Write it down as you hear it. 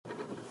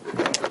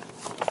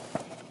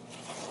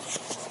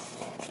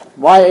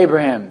Why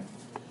Abraham?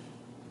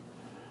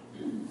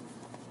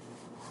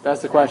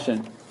 That's the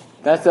question.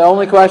 That's the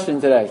only question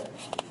today.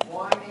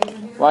 Why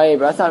Abraham? Why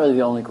Abraham? That's not really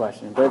the only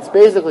question, but it's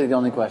basically the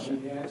only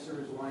question. The answer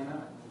is why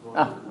not?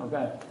 Ah,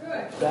 okay.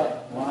 Good.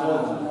 That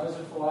was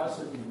a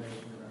philosophy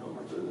major. Oh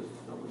my goodness,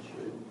 so much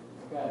shade.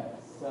 Okay,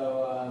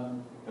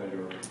 so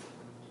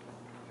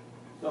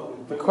No,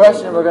 the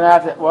question we're going to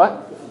have to,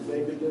 what? his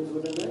name begins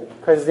with an A.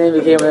 Because his name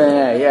became with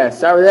an A. Yeah,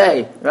 start with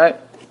A, right?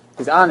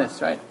 He's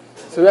honest, right?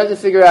 So we have to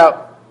figure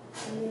out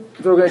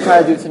what we're going to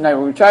try to do tonight.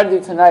 What we try to do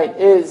tonight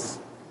is,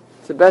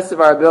 to the best of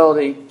our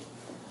ability,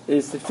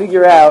 is to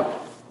figure out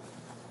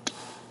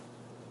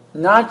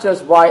not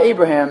just why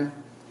Abraham,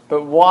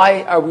 but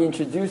why are we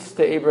introduced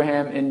to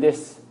Abraham in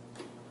this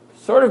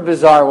sort of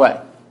bizarre way.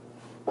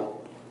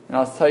 And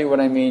I'll tell you what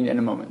I mean in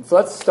a moment. So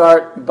let's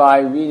start by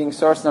reading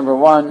source number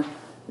 1,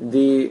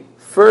 the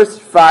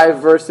first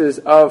 5 verses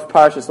of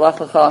Parshas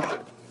Lecha,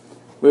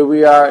 where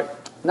we are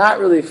not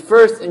really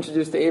first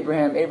introduced to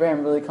Abraham.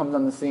 Abraham really comes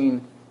on the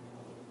scene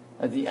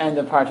at the end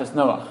of Parshas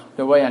Noach,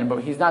 the way end.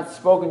 But he's not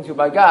spoken to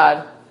by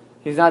God.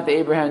 He's not the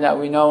Abraham that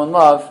we know and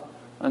love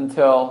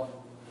until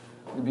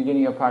the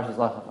beginning of Parshas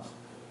Lecha.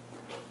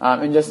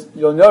 And just,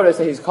 you'll notice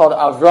that he's called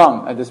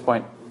Avraham at this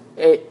point.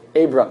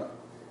 Abram.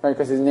 Right,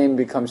 because his name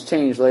becomes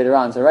changed later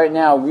on. So right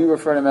now, we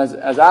refer to him as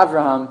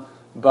Avraham,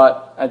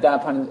 but at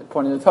that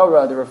point in the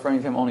Torah, they're referring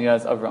to him only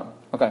as Avram.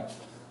 Okay.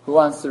 Who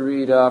wants to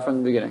read from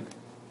the beginning?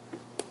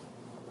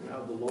 Now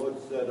the Lord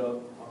said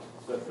to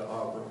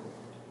Abraham,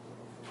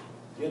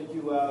 "Get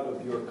you out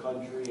of your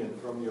country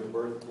and from your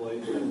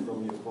birthplace and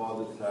from your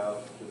father's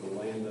house to the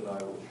land that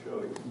I will show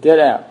you. Get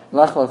out.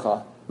 Lech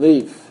lecha.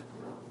 Leave.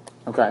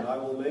 Okay. And I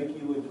will make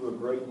you into a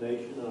great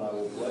nation, and I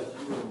will bless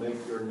you and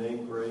make your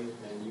name great,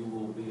 and you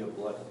will be a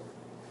blessing.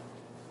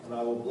 And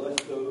I will bless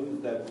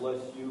those that bless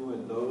you,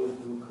 and those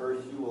who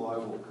curse you I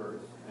will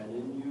curse. And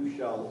in you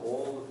shall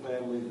all the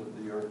families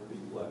of the earth be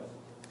blessed."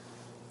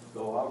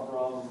 So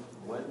Avraham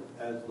went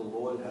as the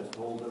Lord had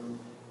told him,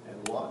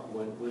 and Lot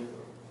went with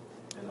him.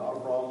 And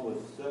Avraham was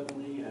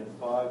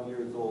 75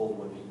 years old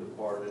when he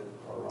departed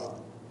Haran.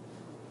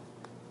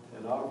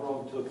 And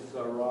Avraham took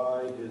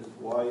Sarai his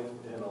wife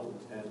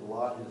and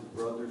Lot his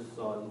brother's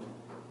son,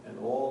 and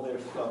all their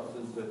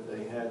substance that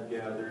they had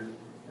gathered,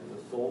 and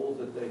the souls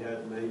that they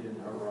had made in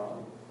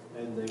Haran.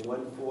 And they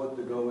went forth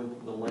to go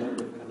into the land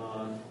of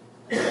Canaan,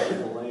 and to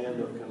the land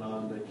of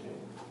Canaan they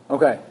came.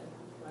 Okay.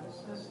 And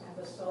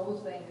the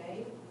souls they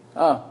made?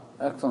 Oh,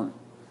 excellent.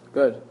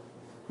 Good.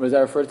 What does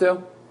that refer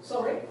to?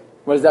 Sorry?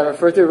 What does that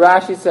refer to?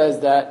 Rashi says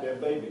that. Their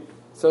babies.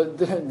 So it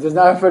does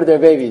not refer to their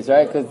babies,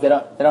 right? Because they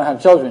don't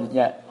have children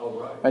yet. Oh,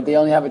 right. Right? They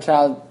only have a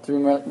child through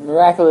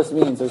miraculous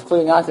means. So it's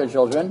clearly not their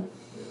children.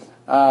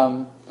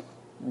 Rashi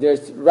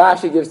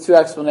gives 2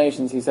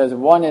 explanations. He says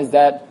one is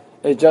that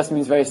it just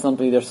means very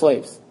simply they're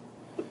slaves.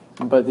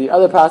 But the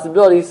other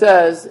possibility, he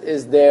says,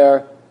 is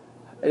it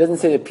doesn't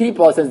say the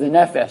people, it says the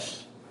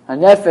nefesh.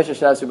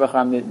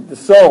 HaNefesh, the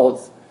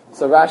souls.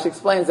 So Rashi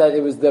explains that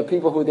it was the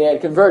people who they had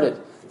converted,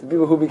 the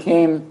people who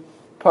became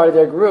part of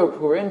their group,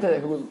 who were into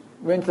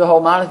the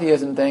whole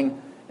monotheism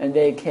thing, and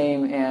they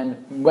came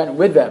and went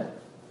with them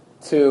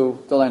to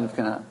the land of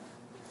Canaan.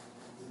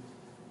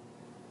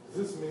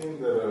 Does this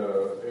mean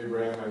that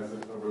Abraham has a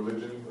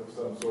religion of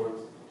some sort?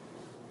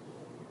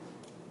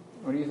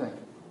 What do you think?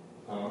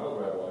 I don't know,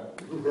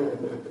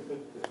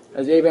 Rabbi.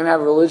 Does Abraham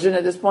have a religion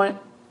at this point?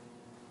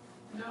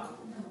 No.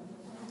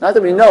 Not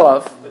that we know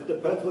of. It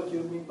depends what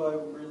you mean by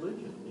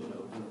religion.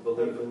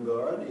 Believe in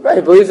God. Right,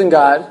 he believes in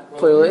God,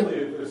 clearly.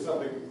 Clearly, there's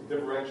something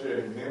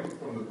differentiating him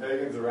from the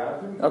pagans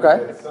around him. Okay.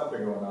 There's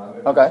something going on.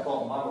 If Okay. it's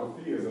called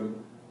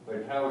monotheism,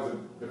 how is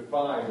it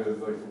defined as,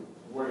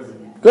 where does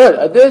it... Good.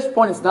 At this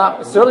point, it's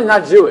certainly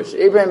not Jewish.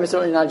 Abraham is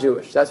certainly not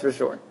Jewish, that's for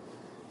sure.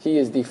 He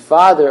is the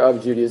father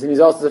of Judaism. He's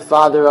also the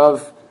father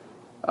of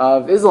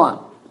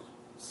Islam.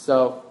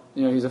 So,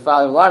 he's a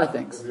father of a lot of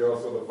things. Is he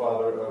also the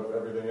father of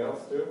everything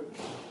else, too?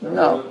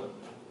 No.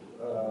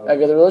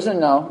 Every other religion?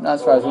 No, not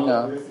as far as we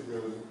know.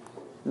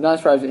 Not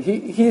as far as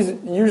he's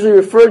usually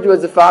referred to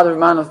as the father of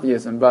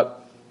monotheism,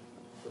 but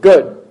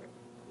good.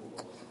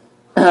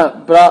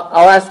 But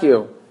I'll ask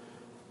you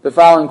the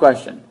following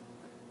question.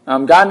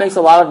 God makes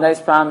a lot of nice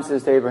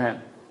promises to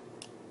Abraham.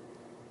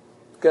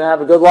 He's going to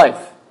have a good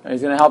life. He's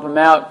going to help him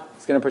out.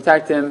 He's going to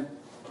protect him.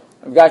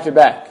 I've got your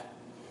back.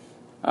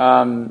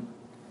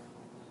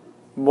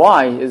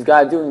 Why is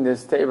God doing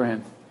this to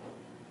Abraham?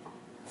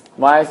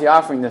 Why is he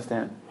offering this to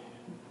him?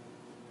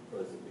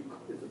 Is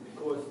it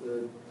because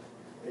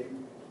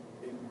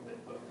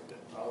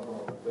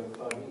Abraham at that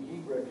time, he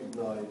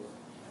recognized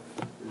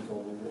there's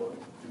only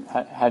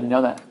one? How do you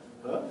know that?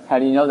 Huh? How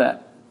do you know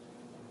that?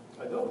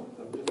 I don't.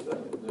 I'm just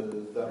saying.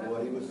 Is that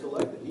why he was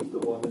selected? He's the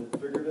one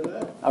that figured it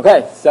out.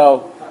 Okay,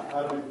 so...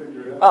 How do we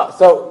figure it out?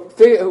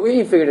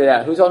 He figured it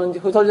out. Who told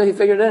you that he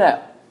figured it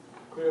out?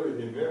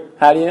 Clearly he knew.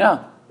 How do you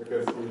know?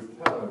 Because he was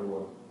telling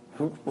everyone.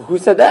 Who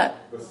said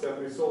that? The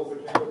 70 souls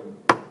that came with him.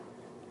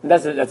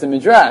 That's a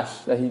midrash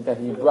that he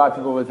brought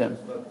people with him.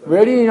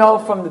 Where do you know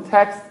from the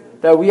text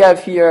that we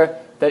have here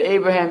that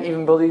Abraham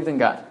even believed in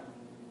God?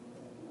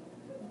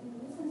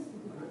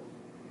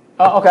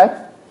 Oh,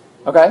 okay.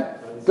 Okay.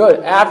 Good.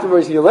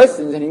 Afterwards, he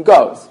listens and he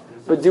goes.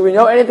 But do we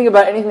know anything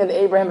about anything that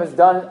Abraham has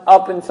done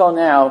up until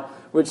now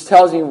which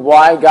tells me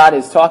why God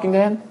is talking to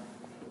him?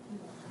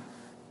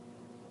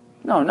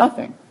 No,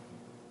 nothing.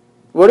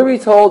 What are we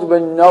told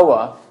when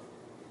Noah...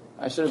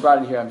 I should have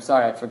brought it here. I'm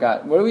sorry, I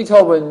forgot. What are we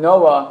told when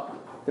Noah,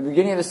 the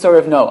beginning of the story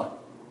of Noah,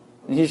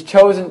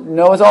 and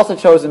Noah's also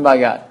chosen by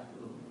God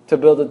to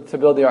build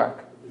the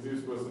ark. Is he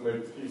supposed to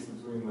make peace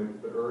between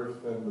the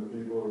earth and the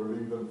people, or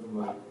relieve them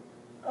from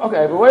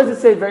Okay, but what does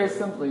it say very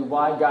simply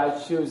why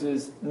God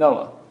chooses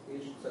Noah?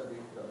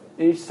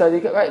 Ish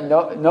tzaddik, right?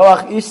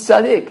 Noach ish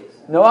tzaddik.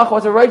 Noach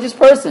was a righteous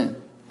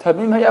person.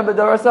 Tamim haya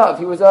b'darasav.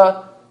 He was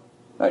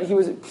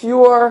a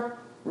pure,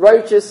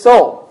 righteous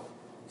soul.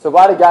 So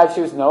why did God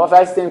choose Noah? If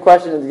I asked the same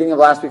question at the beginning of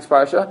last week's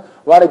parsha,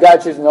 why did God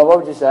choose Noah? What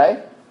would you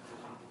say?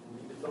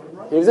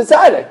 He was a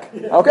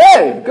tzaddik.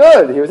 Okay,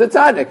 good. He was a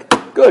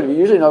tzaddik. Good. We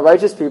usually know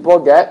righteous people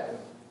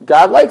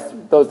God likes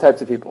those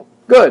types of people.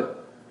 Good.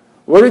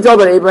 What are we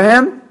told about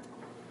Abraham?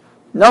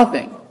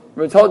 Nothing.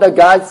 We're told that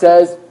God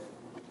says,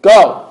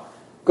 go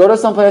to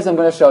some place I'm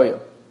going to show you.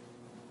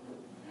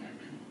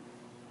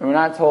 And we're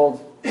not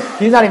told,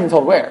 he's not even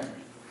told where.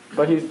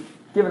 But he's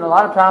given a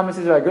lot of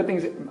promises about good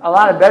things, a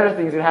lot of better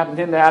things that happened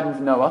to him that happened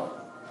to Noah.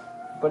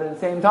 But at the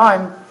same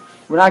time,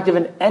 we're not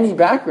given any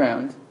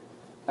background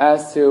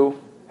as to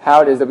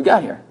how it is that we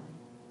got here.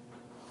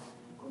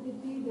 Could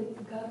it be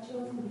that God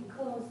chose him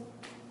because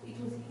it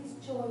was his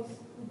choice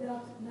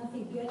without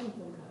nothing getting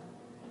from God?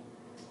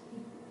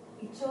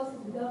 He chose it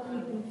without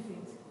any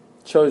benefit.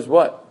 Chose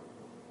what?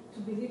 To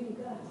believe in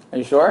God. Are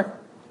you sure?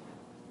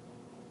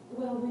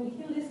 Well, when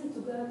he listened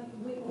to God,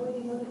 we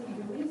already know that he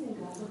believes in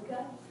God, but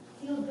God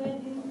till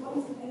then didn't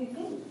promise him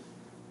anything.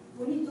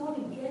 When he told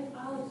him, get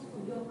out of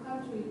your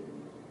country,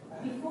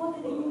 before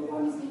that he didn't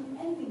promise him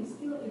anything,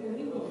 still he believed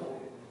in God.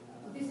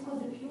 This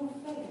was a pure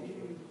faith.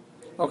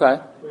 Okay.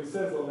 Well, he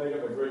says he'll make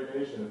him a great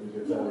nation if he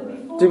gets out of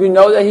it. Do we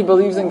know that he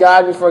believes in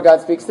God before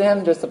God speaks to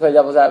him? Just to play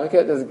devil's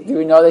advocate, do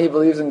we know that he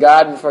believes in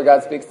God before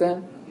God speaks to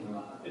him?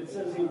 It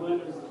says he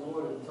went as the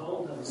Lord and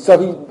told him. So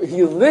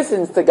he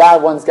listens to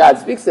God once God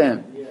speaks to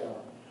him. Yeah.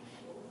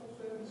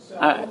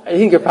 I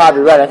think you're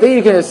probably right. I think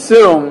you can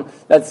assume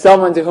that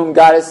someone to whom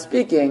God is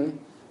speaking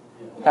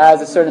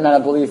has a certain amount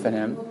of belief in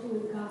him.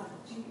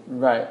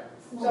 Right.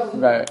 So,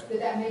 Right.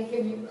 did that make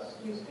him,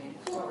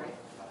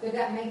 did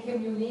that make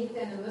him unique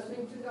then in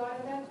listening to God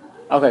at that time?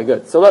 Okay,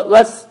 good. So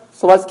let's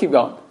keep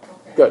going.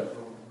 Okay. Good.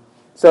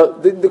 So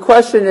the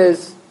question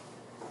is,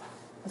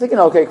 I think an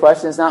okay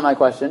question. It's not my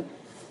question.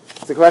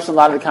 It's a question a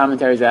lot of the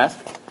commentaries ask.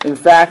 In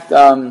fact,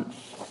 I'll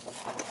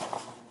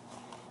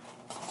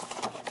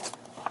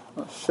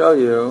show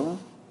you.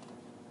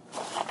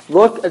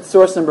 Look at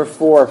source number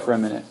 4 for a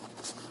minute.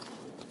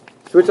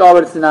 Switch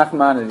over to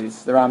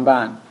Nachmanides, the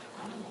Ramban.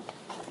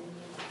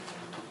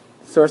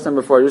 Source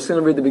number 4. I'm just going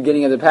to read the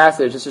beginning of the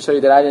passage just to show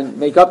you that I didn't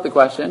make up the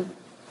question.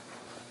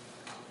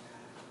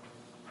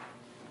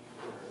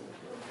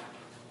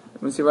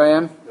 Let me see where I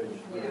am.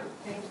 Yeah.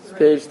 It's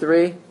page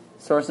 3,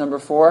 source number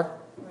 4.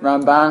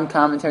 Ramban,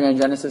 commentary on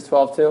Genesis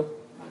 12:2.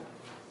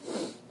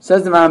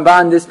 Says the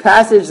Ramban, this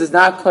passage does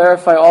not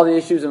clarify all the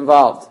issues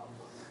involved.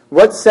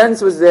 What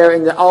sense was there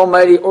in the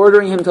Almighty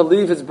ordering him to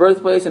leave his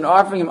birthplace and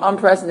offering him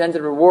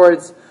unprecedented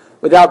rewards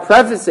without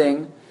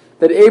prefacing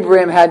that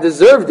Abraham had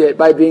deserved it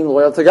by being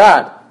loyal to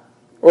God,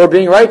 or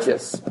being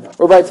righteous,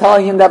 or by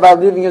telling him that by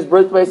leaving his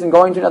birthplace and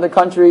going to another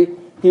country,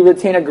 he would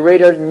attain a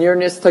greater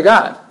nearness to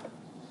God?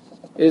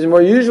 It is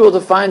more usual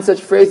to find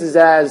such phrases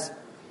as,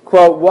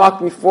 quote,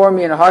 walk before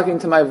me and hearken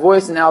to my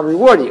voice and I'll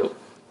reward you,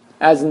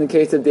 as in the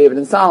case of David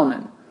and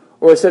Solomon,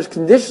 or such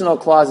conditional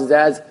clauses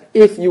as,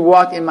 if you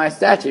walk in my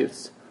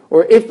statutes,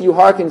 or if you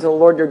hearken to the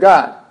Lord your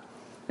God.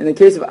 In the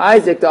case of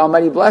Isaac, the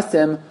Almighty blessed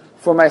him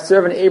for my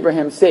servant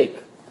Abraham's sake.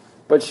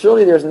 But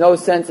surely there's no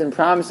sense in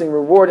promising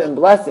reward and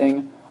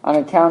blessing on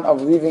account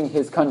of leaving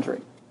his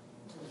country.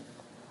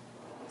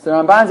 So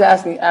Ramban's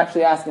actually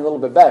asking a little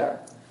bit better.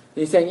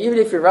 He's saying, even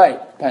if you're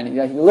right, Penny,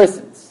 that he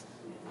listens.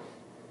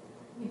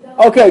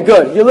 Okay,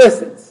 good, he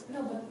listens.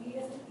 No, but he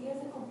has a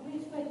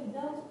complete faith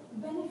without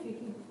benefit.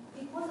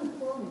 It wasn't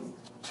promised.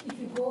 If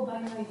you go by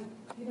my,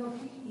 he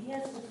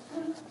has a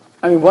full.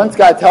 I mean, once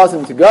God tells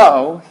him to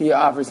go, he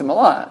offers him a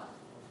lot.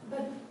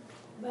 But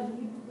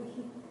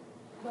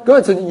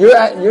Good, so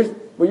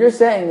what you're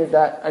saying is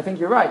that, I think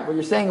you're right, what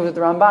you're saying is what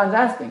the Ramban is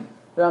asking.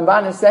 The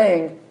Ramban is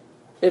saying,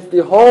 if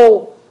the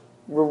whole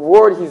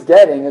reward he's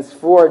getting is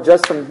for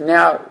just from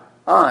now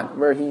on,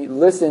 where he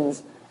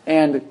listens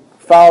and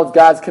follows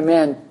God's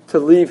command to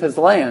leave his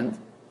land,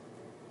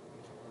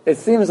 it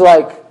seems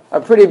like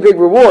a pretty big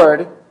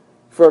reward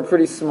for a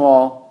pretty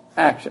small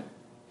action.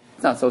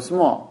 It's not so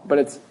small, but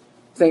it's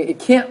saying it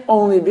can't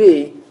only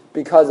be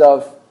because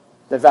of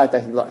the fact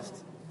that he left.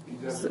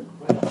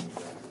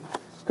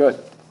 Good.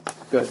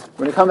 We're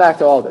going to come back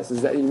to all this.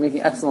 You're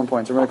making excellent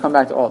points. We're going to come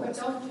back to all But this.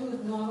 don't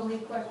Jews normally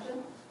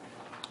question?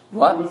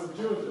 What? He was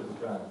Jewish at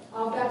the time.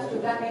 Oh, that's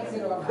true. That makes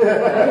it all right.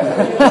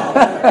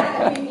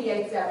 That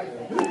alleviates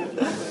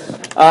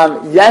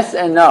everything. Yes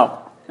and no.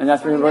 And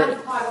that's when we're...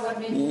 That's part of what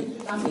makes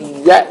Jews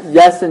uneasy.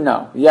 Yes and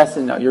no. Yes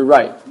and no. You're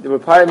right. The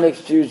part that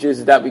makes Jews Jews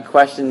is that we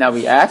question, that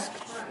we ask.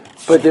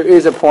 But there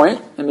is a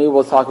point, and maybe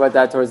we'll talk about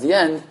that towards the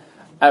end,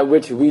 at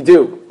which we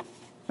do.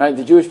 Right?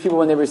 The Jewish people,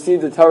 when they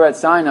received the Torah at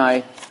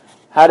Sinai,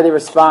 how do they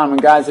respond when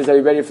God says, are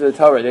you ready for the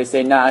Torah? They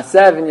say,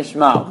 Na'aseh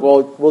v'nishma.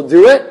 We'll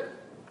do it.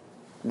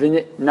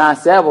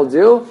 Na'aseh, we'll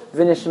do.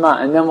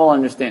 V'nishma. And then we'll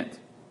understand.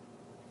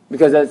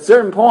 Because at a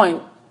certain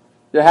point,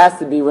 there has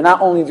to be, we're not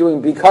only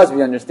doing because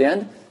we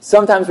understand,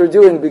 sometimes we're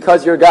doing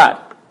because you're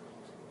God.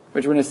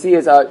 Which we're going to see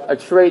is a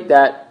trait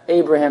that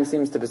Abraham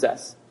seems to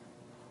possess.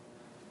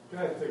 Can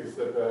I take a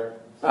step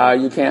back?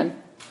 You can.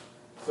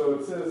 So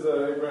it says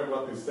Abraham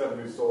left these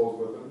 70 souls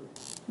with him.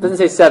 It doesn't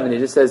say 70, it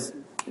just says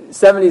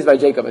 70 is by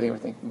Jacob, I think we're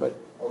thinking. But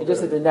Okay. it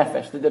just said the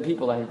nefesh, the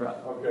people that he brought.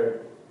 Okay.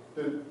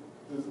 Did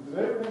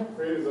Abraham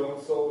create his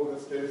own soul in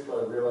this case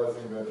by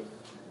realizing that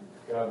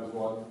God was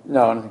one?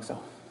 No, I don't think so.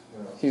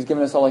 No. He's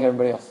given us all like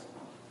everybody else.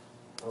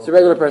 He's a Okay.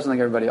 regular person like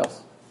everybody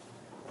else.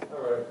 All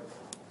right.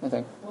 I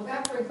think. Well,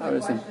 that brings I the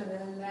would assume. question,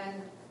 and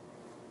then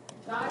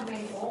God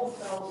may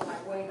also,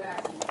 like way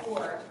back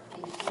before,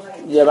 these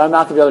slaves. Yeah, but I'm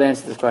not going to be able to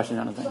answer this question,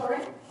 I don't think. Sorry?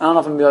 I don't know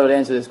if I'm going to be able to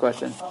answer this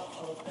question. Oh,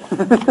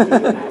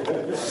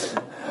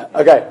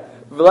 Okay,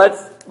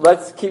 but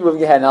let's keep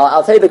moving ahead. Now,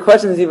 I'll tell you the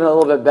question is even a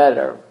little bit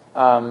better.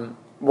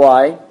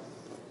 Why?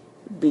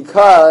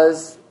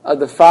 Because of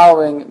the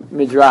following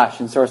midrash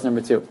in source number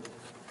 2.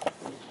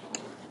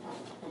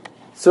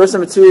 Source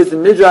number 2 is the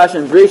midrash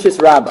in Bereshis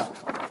Rabbah.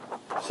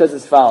 It says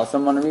as follows.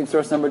 Someone want to read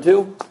source number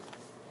 2?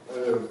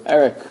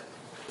 Eric.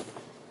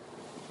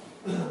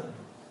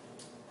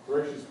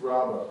 Bereshis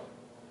Rabbah.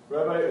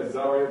 Rabbi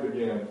Azariah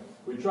began,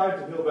 we tried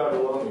to heal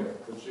Babylonia,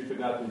 but she could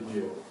not be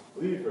healed.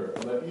 Leave her,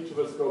 and let each of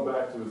us go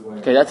back to his land.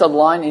 Okay, that's a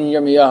line in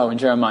Yirmiyahu, in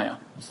Jeremiah.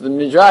 So the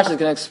midrash is going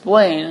to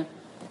explain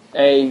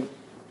a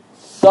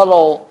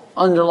subtle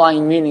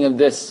underlying meaning of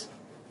this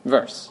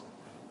verse.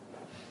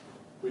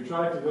 We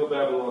tried to heal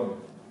Babylonia.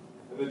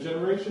 In the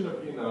generation of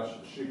Enosh,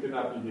 she could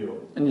not be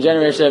healed. In the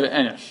generation of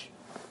Enosh.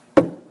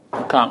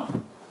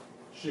 Comma.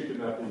 She could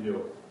not be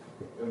healed.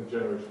 In the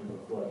generation of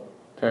the flood.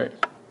 Period.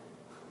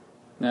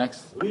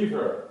 Next. Leave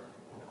her.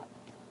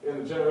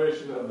 In the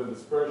generation of the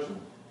dispersion.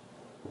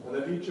 And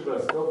let each of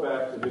us go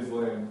back to his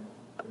land.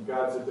 And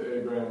God said to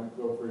Abraham,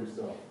 go for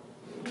yourself.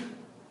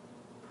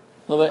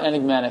 A little bit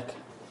enigmatic,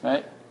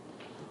 right?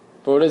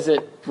 But what does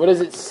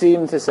it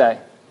seem to say?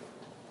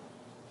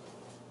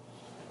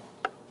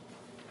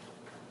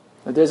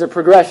 That there's a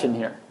progression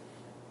here.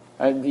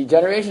 Right? The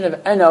generation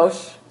of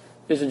Enosh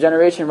is a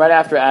generation right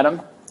after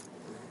Adam,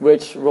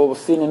 which we'll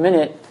see in a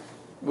minute,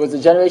 was the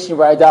generation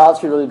where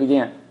idolatry really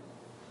began.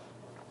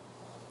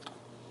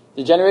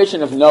 The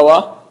generation of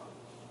Noah,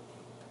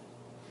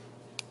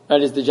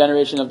 that is the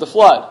generation of the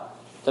flood.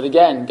 That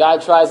again,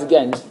 God tries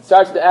again. It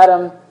starts with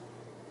Adam,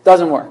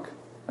 doesn't work.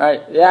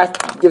 Right?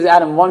 It gives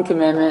Adam one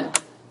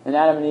commandment, and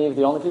Adam and Eve,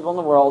 the only people in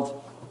the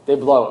world, they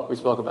blow it. We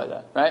spoke about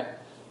that, right?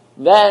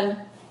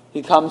 Then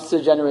he comes to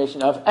the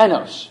generation of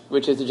Enosh,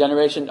 which is the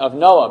generation of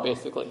Noah,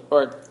 basically,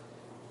 or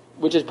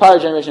which is part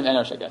of the generation of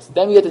Enosh, I guess.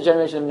 Then we get the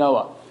generation of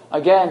Noah.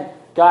 Again,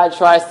 God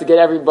tries to get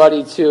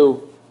everybody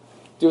to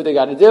do what they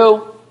got to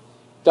do.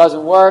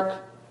 Doesn't work.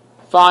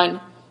 Fine.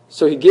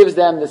 So he gives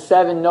them the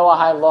 7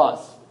 Noahide laws,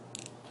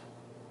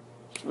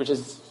 which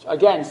is,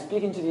 again,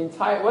 speaking to the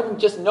entire... It wasn't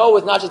just Noah,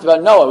 was not just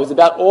about Noah. It was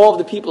about all of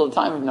the people at the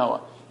time of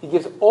Noah. He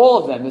gives all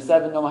of them the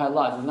 7 Noahide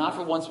laws. It's not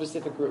for one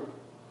specific group.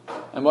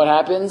 And what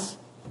happens?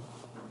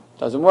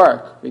 Doesn't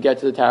work. We get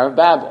to the Tower of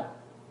Babel.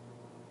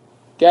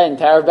 Again,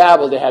 Tower of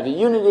Babel, they have a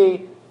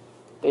unity.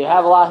 They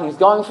have a lot of things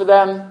going for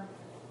them.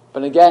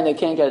 But again, they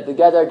can't get it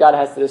together. God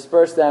has to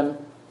disperse them.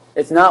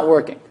 It's not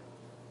working.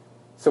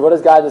 So what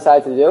does God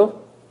decide to do?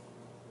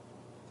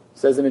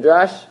 Says the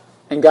Midrash,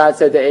 and God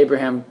said to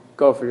Abraham,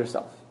 go for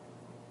yourself.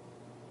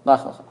 Lech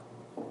Lecha.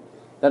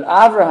 That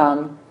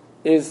Avraham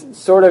is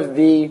sort of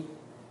the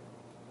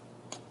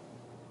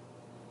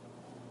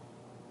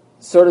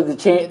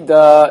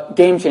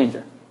game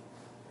changer.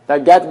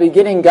 That at the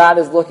beginning, God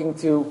is looking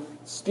to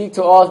speak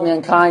to all of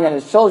mankind and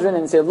his children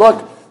and say,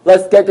 look,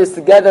 let's get this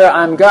together.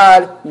 I'm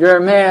God. You're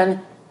a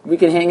man. We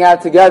can hang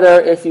out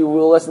together if you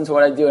will listen to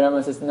what I do. And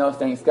everyone says, no,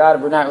 thanks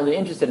God. We're not really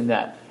interested in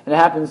that. And it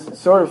happens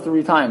sort of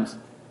 3 times.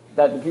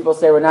 That the people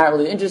say, we're not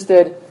really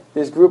interested.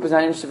 This group is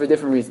not interested for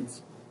different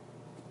reasons.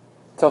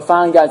 Until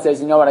finally God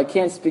says, you know what, I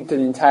can't speak to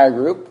the entire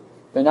group.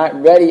 They're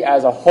not ready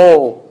as a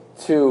whole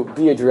to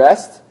be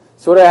addressed.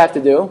 So what do I have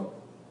to do?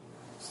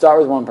 Start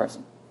with one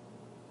person.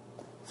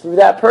 Through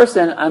that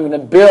person, I'm going to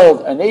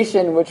build a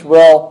nation which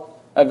will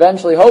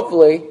eventually,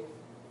 hopefully,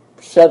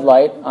 shed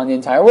light on the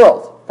entire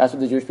world. That's what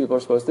the Jewish people are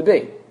supposed to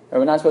be.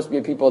 We're not supposed to be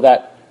a people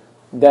that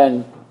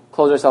then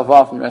close ourselves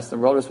off from the rest of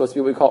the world. We're supposed to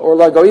be what we call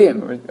Orla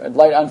Goyim, or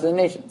light unto the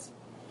nations.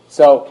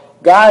 So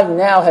God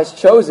now has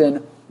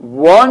chosen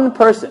one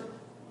person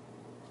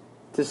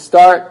to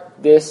start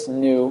this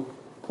new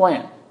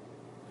plan.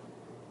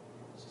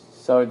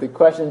 So the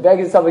question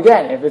begs itself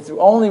again, if it's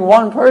only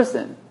one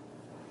person,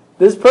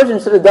 this person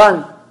should have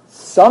done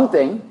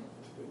something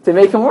to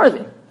make him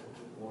worthy.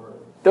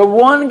 The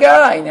one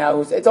guy now,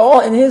 it's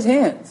all in his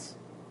hands.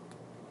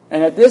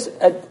 And at this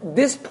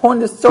point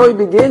the story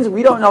begins,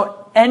 we don't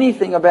know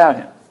anything about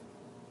him.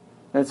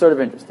 And it's sort of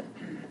interesting.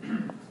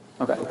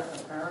 Okay.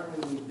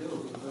 Apparently we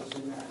do, because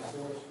in that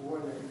verse 4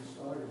 that you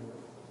started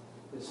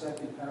with, the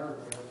second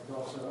paragraph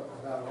talks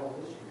about all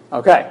history.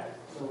 Okay.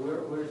 So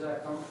where does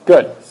that come from?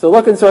 Good. So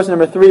look in source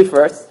number 3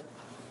 first,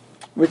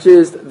 which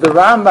is the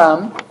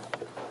Rambam,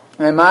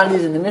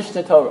 Maimonides in the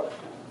Mishnah Torah.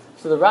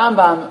 So the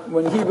Rambam,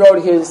 when he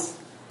wrote his,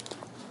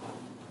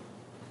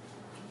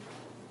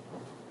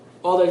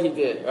 all that he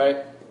did,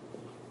 right?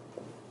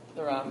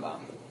 The Rambam.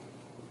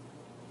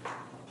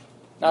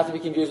 Not to be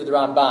confused with the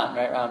Ramban,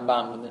 right?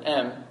 Rambam with an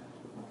M.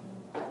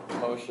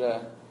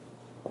 Moshe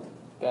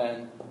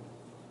Ben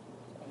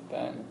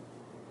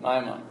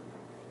Maimon.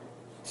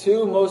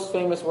 2 most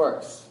famous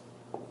works.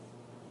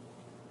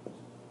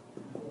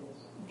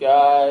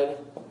 Guide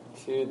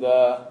to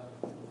the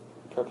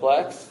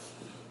Perplexed,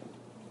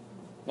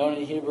 known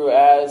in Hebrew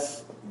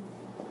as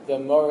the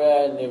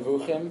Moreh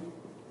Nevuchim.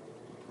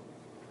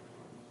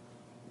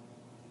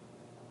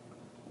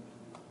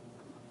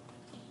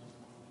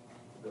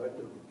 Is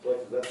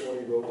that the one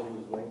he wrote when he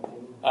was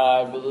 19?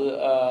 I believe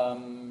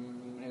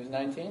he was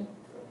 19?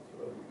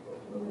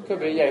 Could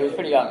be, yeah, he was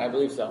pretty young, I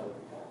believe so.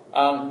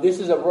 This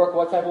is a work,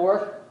 what type of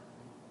work?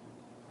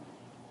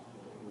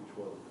 Which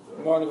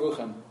one? Moreh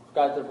Nevuchim,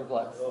 Guide to the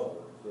Perplexed. Oh,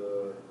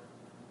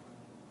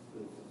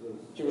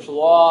 Jewish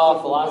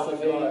law,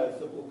 philosophy.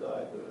 Simple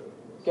guide.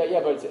 Okay, yeah,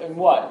 but it's in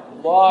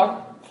what?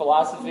 Law,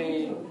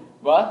 philosophy,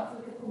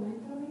 what?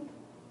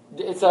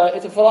 It's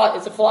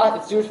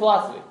Jewish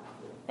philosophy,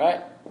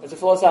 right? It's a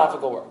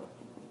philosophical work.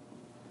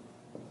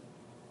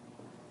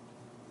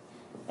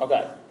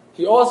 Okay.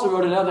 He also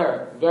wrote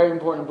another very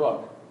important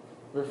book,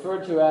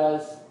 referred to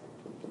as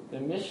the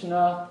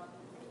Mishnah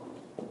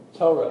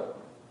Torah.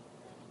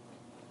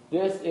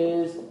 This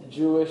is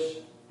Jewish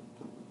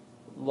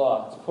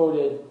law. It's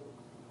quoted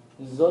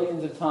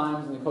zillions of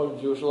times in the Code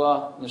of Jewish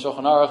Law, in the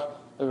Shulchan Aruch,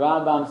 the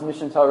Rambam's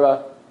Mishnah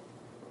Torah,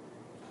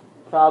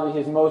 probably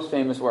his most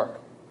famous work.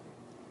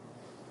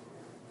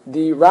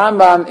 The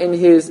Rambam, in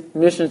his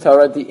Mishnah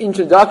Torah, the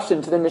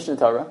introduction to the Mishnah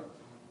Torah,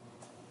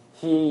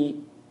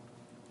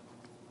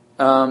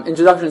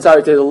 introduction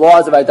to the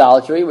laws of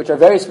idolatry, which are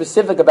very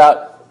specific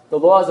about the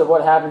laws of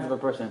what happens if a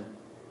person,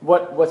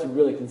 what's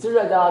really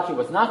considered idolatry,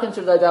 what's not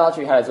considered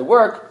idolatry, how does it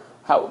work,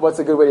 what's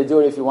a good way to do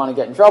it if you want to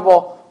get in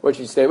trouble, what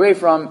should you stay away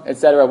from,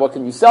 etc. What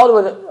can you sell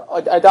with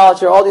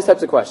idolatry, all these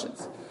types of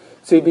questions.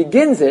 So he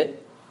begins the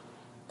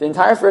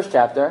entire first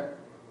chapter,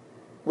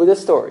 with a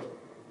story.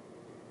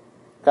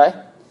 Okay?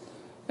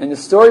 And the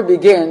story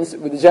begins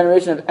with the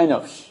generation of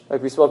Enosh,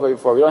 like we spoke about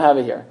before. We don't have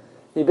it here.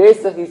 He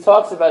basically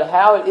talks about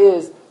how it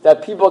is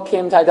that people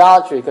came to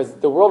idolatry, because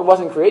the world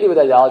wasn't created with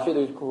idolatry,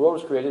 the world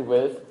was created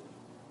with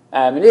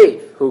Adam and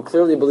Eve, who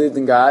clearly believed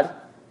in God.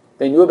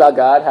 They knew about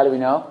God. How do we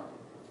know?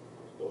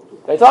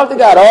 They talked to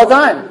God all the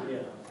time.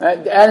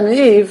 Right? Adam and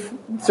Eve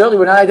certainly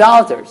were not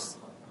idolaters.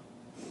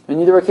 And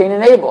neither were Cain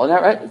and Abel. Isn't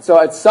that right? So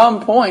at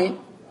some point,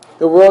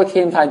 the world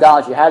came to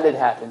idolatry. How did it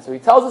happen? So he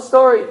tells a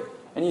story,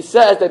 and he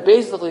says that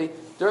basically,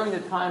 during the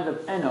times of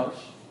Enosh,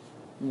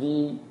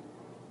 the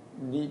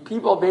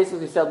people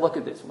basically said, look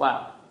at this.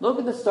 Wow. Look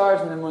at the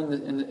stars and the moon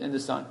and the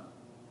sun.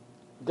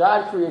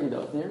 God created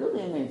those. And they're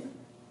really amazing.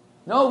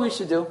 Know what we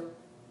should do?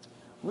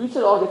 We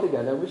should all get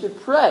together. We should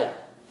pray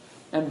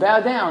and bow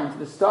down to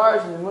the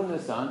stars and the moon and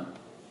the sun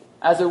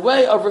as a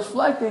way of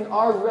reflecting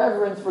our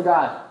reverence for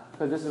God.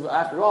 Because this is,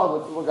 after all,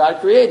 what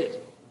God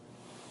created.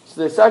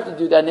 So they start to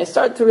do that, and they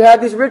start to have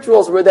these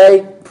rituals where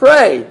they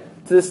pray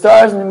to the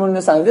stars and the moon and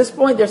the sun. At this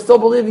point, they're still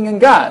believing in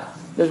God.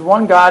 There's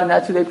one God, and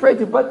that's who they pray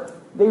to, but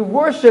they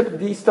worship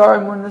the stars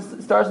and the moon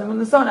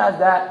and the sun as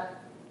that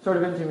sort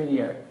of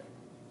intermediary.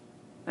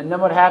 And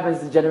then what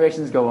happens, the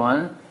generations go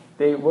on.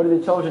 What do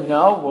the children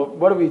know? Well,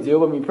 what do we do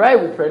when we pray?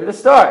 We pray to the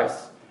stars.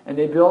 And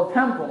they build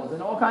temples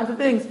and all kinds of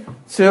things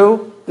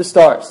to the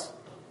stars.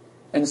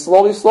 And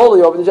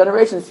slowly, over the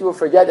generations, people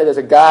forget that there's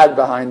a God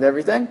behind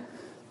everything.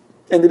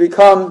 And they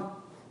become,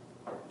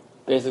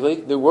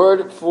 basically, the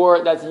word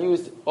that's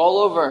used all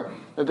over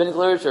rabbinic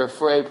literature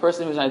for a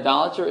person who's an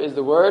idolater is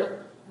the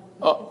word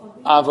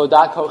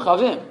avodat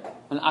kochavim.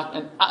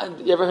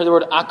 And you ever heard the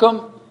word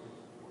akum?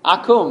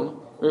 Akum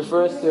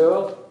refers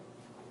to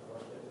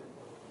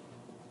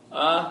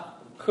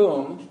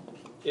akum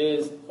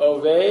is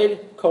oved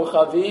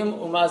kochavim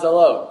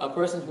umazalot, a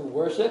person who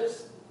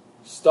worships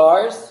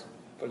stars.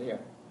 Put it here.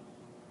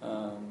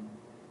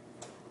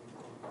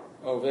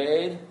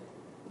 Oved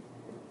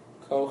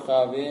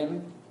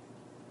kochavim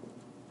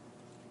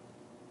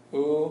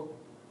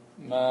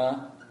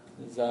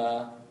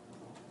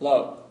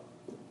umazalot,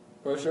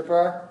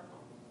 worshipper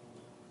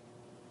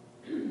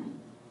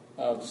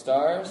of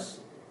stars,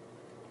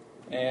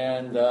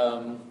 and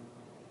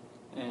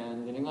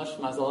in English,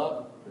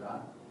 mazalot.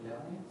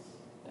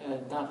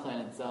 Not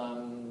planets.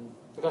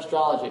 Like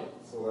astrology.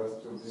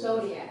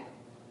 Zodiac.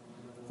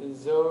 The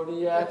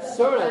zodiac,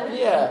 sort of,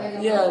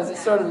 yeah,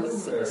 it's sort of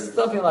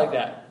something like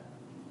that.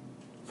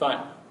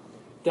 Fine.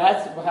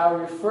 That's how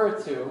we refer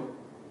to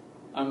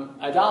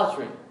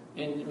idolatry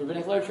in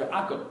rabbinic literature,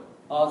 Akko,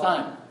 all the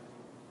time.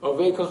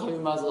 Ovei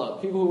Kochavim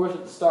Mazalot, people who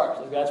worship the stars.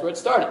 Like that's where it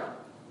started.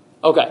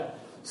 Okay,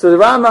 so the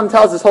Rambam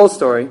tells this whole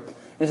story.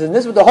 He says, this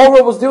is what the whole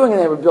world was doing,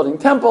 and they were building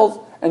temples,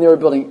 and they were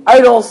building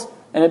idols,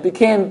 and it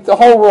became, the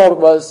whole world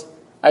was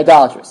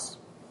idolatrous.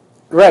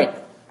 Great.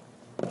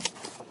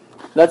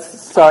 Let's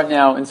start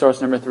now in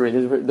source number 3.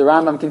 The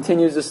Rambam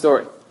continues the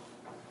story.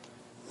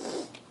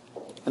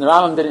 And the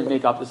Rambam didn't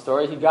make up the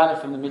story. He got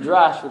it from the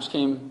Midrash, which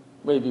came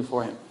way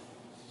before him.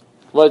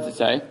 What does it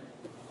say?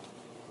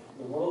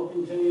 The world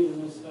continued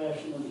in this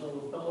fashion until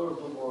the pillar of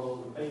the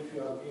world, the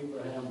patriarch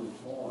Abraham, was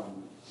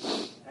born.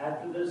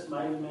 After this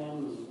mighty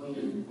man was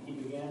weaned, he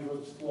began to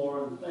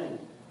explore and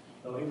think.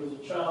 Though he was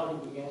a child,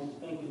 he began to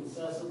think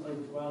incessantly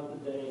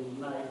throughout the day and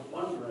night,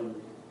 wondering,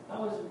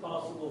 how is it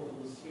possible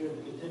for the sphere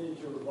to continue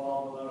to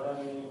revolve without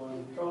having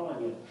anyone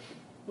controlling it?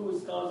 Who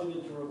is causing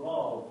it to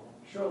revolve?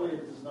 Surely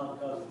it does not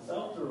cause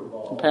itself to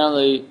revolve.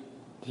 Apparently,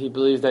 he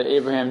believes that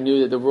Abraham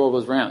knew that the world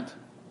was round.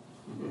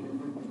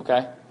 Okay?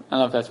 I don't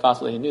know if that's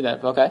possible he knew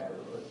that, but okay.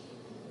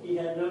 He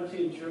had no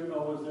teacher,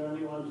 nor was there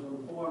anyone to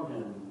inform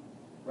him.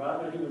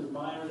 Rather, he was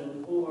mired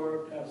in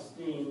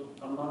Ur-Kasdim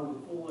among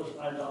the foolish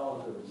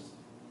idolaters.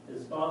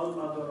 His father,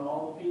 mother, and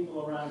all the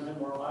people around him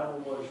were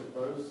idol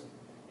worshippers,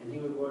 and he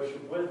would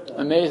worship with them.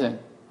 Amazing.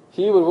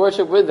 He would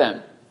worship with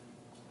them.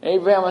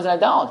 Abraham was an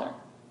idolater.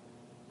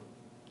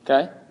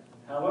 Okay?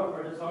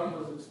 However, his heart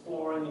was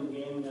exploring and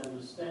gaining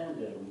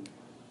understanding.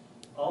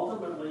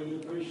 Ultimately, he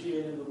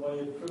appreciated the way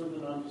of truth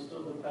and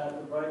understood the path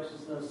of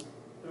righteousness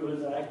through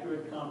his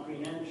accurate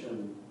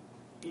comprehension.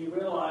 He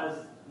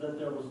realized that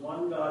there was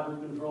one God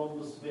who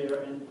controlled the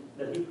sphere and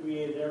that he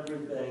created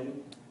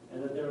everything,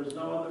 and that there was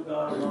no other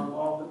God among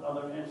all the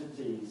other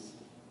entities.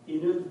 He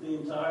knew that the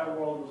entire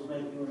world was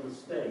making a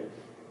mistake.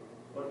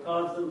 What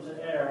caused them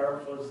to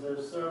err was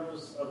their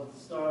service of the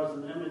stars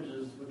and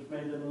images, which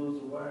made them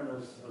lose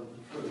awareness of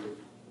the truth.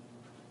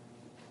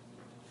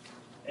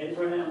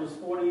 Abraham was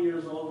 40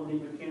 years old when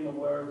he became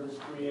aware of his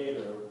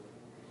Creator.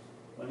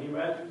 When he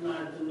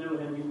recognized and knew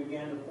him, he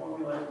began to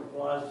formulate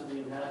replies to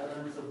the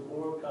inhabitants of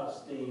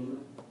Ur-Kasdim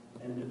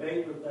and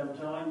debate with them,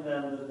 telling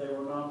them that they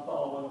were not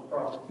following a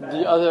proper path.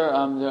 The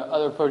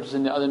other approaches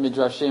in the other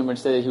Midrashim would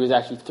say that he was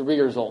actually 3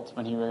 years old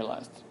when he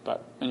realized.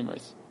 But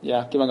anyways,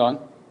 yeah, keep on going.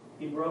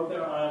 He broke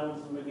their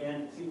idols and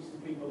began to teach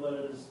the people that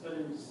it is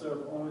fitting to serve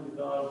only the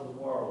God of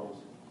the world.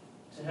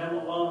 To him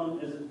alone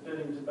is it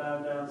fitting to bow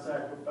down,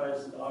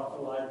 sacrifice, and offer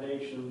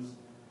libations,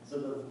 so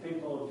that the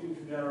people of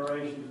future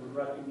generations would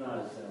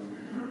recognize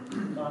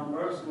him.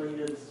 Conversely,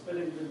 it is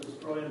fitting to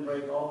destroy and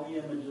break all the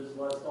images,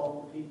 lest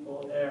all the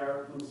people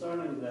err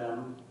concerning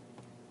them,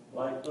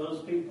 like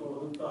those people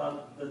who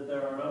thought that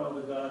there are no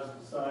other gods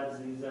besides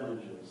these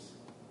images.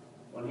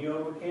 When he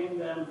overcame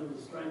them through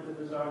the strength of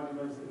his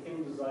arguments, the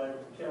king desired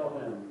to kill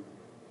him.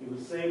 He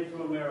was saved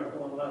through a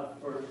miracle and left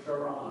for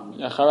Haran.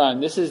 Yeah, Haran.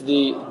 This is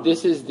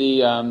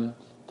the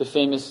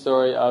famous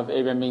story of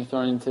Abraham being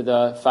thrown into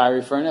the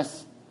fiery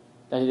furnace.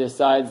 That he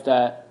decides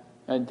that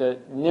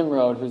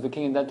Nimrod, who's the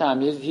king at that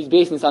time, he's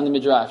basing this on the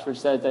Midrash, which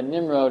says that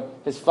Nimrod,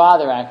 his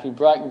father actually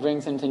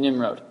brings him to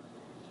Nimrod.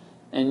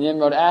 And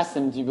Nimrod asks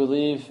him, do you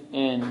believe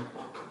in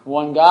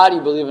one God or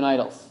you believe in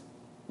idols?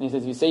 And he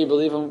says, if you say you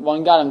believe in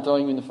one God, I'm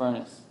throwing you in the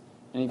furnace.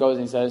 And he goes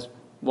and he says,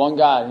 one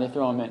God, and they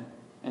throw him in.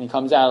 And he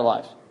comes out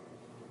alive.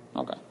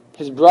 Okay.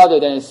 His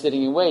brother then is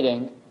sitting and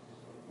waiting,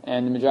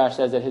 and the Midrash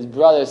says that his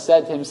brother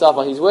said to himself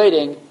while he's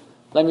waiting,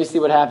 let me see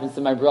what happens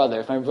to my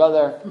brother. If my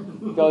brother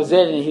goes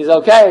in and he's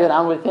okay, then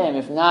I'm with him.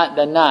 If not,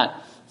 then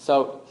not.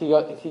 So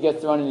he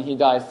gets thrown in and he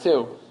dies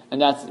too.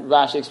 And that's,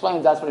 Rashi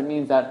explains, that's what it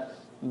means that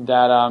he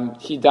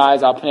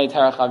dies al pnei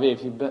terach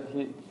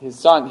aviv. His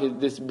son,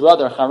 this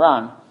brother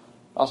Haran,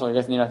 also I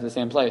guess named after the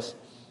same place.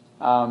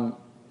 The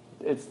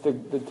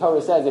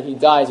Torah says that he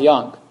dies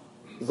young.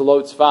 He's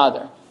Lot's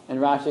father. And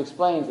Rashi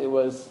explains it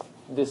was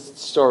this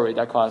story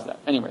that caused that.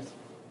 Anyways.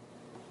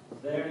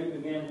 There he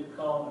began to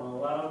call in a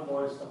loud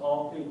voice to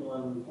all people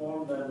and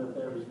inform them that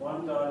there is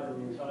one God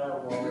in the entire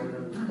world and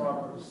it is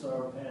proper to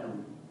serve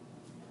him.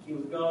 He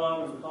would go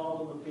out and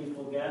call to the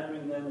people,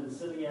 gathering them in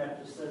city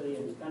after city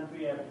and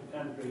country after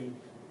country,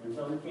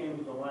 until he came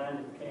to the land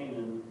of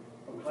Canaan,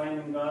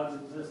 proclaiming God's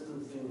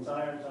existence the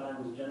entire time,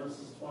 as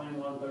Genesis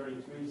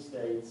 21:33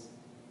 states,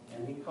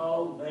 and he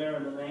called there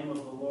in the name of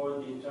the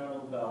Lord, the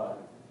eternal God.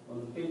 When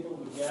the people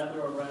would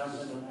gather around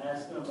him and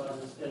ask him about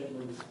his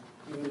statements,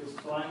 he would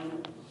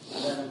explain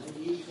them to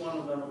each one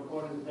of them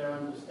according to their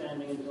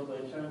understanding until they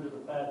turned to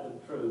the path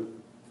of truth.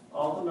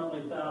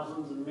 Ultimately,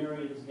 thousands and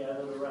myriads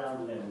gathered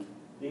around him.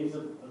 These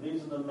are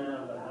the men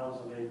of the house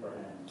of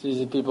Abraham.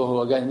 These are people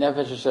who, again,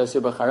 Nefesh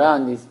Shasir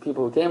B'Haran, these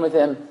people who came with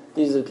him.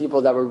 These are the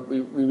people that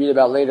we read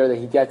about later, that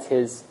he gets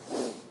his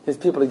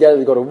people together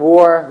to go to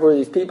war. Who are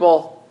these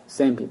people?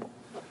 Same people.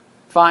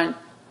 Fine.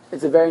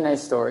 It's a very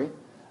nice story.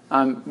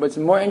 What's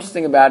more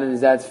interesting about it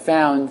is that it's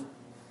found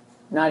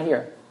not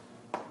here.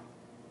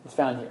 It's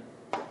found here.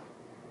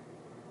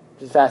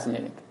 Which is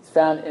fascinating. It's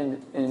found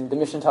in the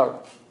Mishnah Torah.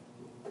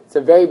 It's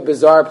a very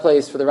bizarre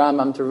place for the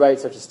Rambam to write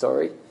such a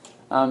story.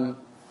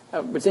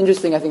 what's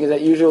interesting, I think, is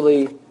that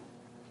usually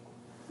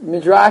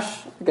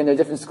Midrash, again, there are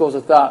different schools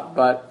of thought,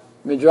 but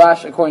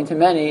Midrash, according to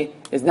many,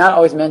 is not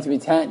always meant to be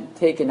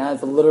taken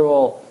as the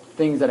literal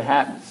things that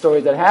happened,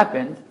 stories that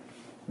happened.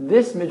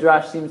 This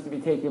Midrash seems to be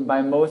taken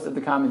by most of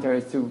the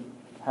commentaries to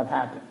have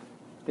happened.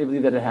 They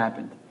believe that it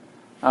happened.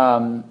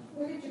 Where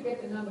did you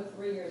get the number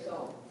 3 years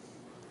old?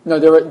 No,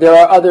 there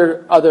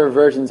are other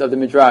versions of the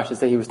Midrash that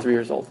say he was 3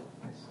 years old.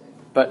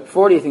 But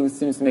 40 things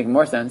seems to make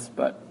more sense,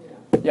 but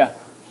yeah.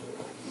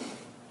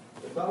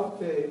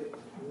 About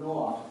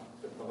Noah,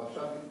 the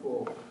parasha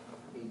before,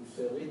 it's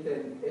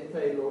written, Et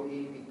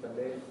Elohim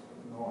italech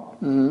Noah.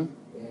 Mm-hmm.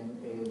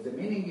 And the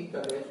meaning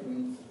italech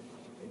means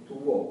to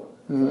walk.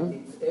 Mm-hmm. But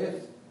it's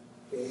as,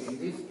 in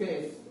this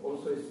case,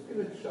 also a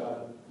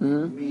spiritual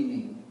Mm-hmm.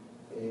 meaning.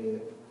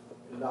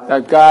 Like,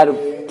 That God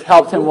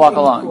helped him walk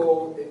along.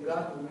 For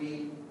God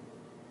will,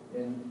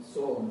 and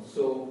so on.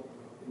 So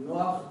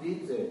Noah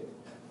did that.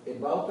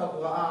 About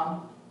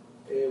Avraham,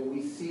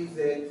 we see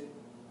that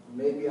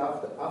maybe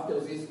after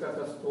this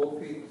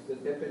catastrophe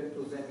that happened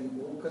to them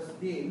in Ur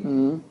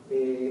Kasdim,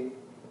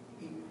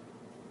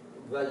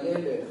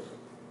 Vayelech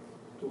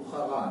to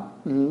Haran.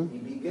 He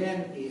began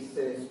his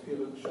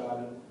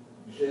spiritual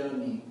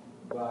journey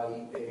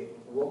by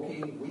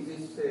walking with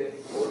his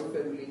whole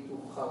family to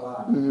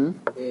Haran.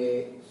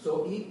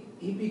 So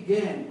he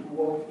began to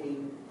walk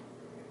in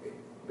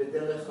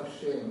B'derech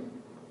Hashem,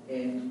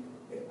 and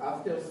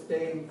after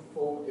staying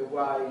for a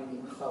while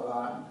in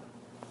Haran,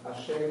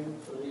 Hashem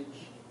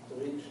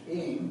reached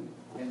him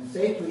and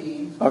said to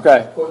him,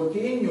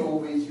 continue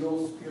with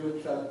your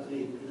spiritual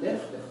trip,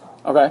 Lech Lecha.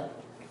 Okay.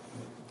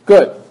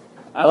 Good.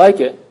 I like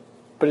it.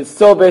 But it's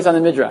still based on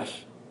the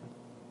Midrash.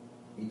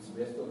 It's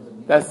based on the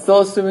Midrash. That's still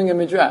assuming a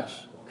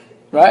Midrash.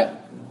 Right?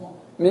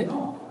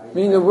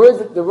 Meaning the words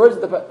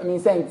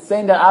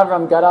saying that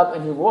Avraham got up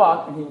and he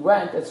walked and he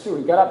went, that's true.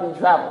 He got up and he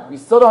traveled. We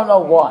still don't know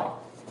why.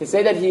 To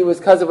say that he was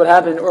because of what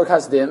happened in Ur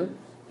Kasdim,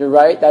 you're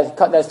right,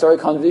 that story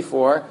comes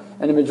before,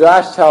 and the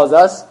Midrash tells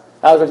us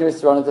that was when he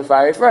was thrown into the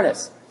fiery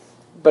furnace.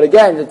 But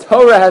again, the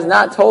Torah has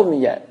not told me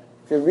yet.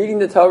 If you're reading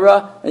the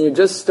Torah and you're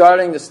just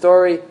starting the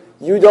story,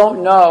 you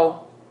don't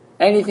know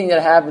anything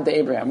that happened to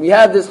Abraham. We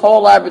have this whole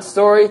elaborate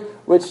story,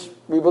 which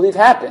we believe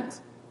happened.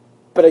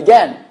 But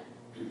again,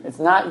 it's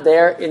not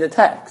there in the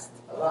text.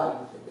 Right.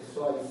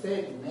 So I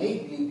said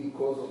maybe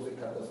because of the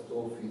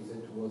catastrophe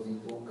that was in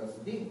Ur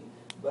Kasdim.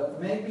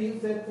 But maybe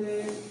that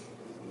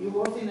he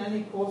was in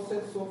any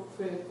process of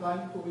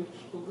trying to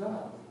reach to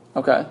God.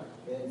 Okay.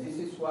 And this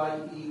is why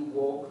he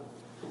walked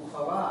to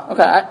Haran.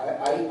 Okay.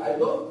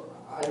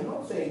 I'm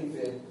not saying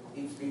that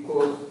it's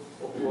because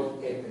of what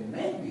happened.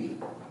 Maybe.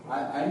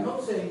 I'm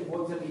not saying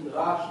what the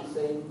Midrash is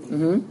saying is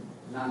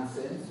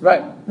nonsense.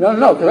 Right.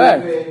 No,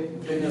 correct.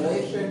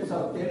 Generations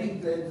are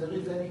telling that there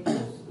is any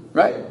process.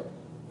 Right.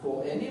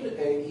 For any,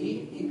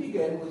 he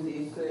began with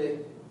his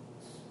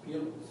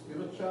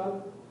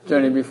spiritual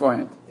journey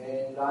beforehand.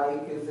 And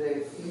like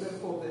the symbol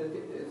for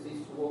this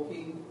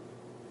walking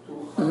to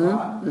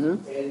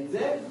Haran, and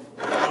then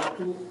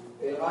to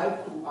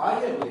arrive to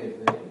higher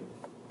level,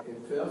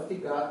 first he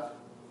got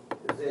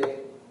the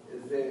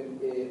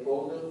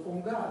order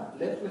from God.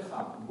 Lech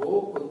Lecha,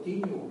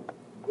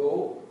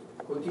 go,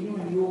 continue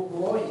in your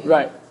growing.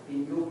 Right.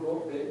 In your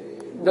growth.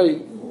 No,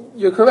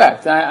 you're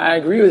correct. I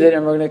agree with it,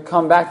 and we're going to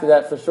come back to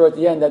that for sure at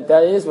the end,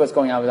 that is what's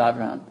going on with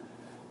Avraham.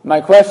 My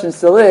question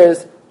still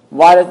is,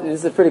 this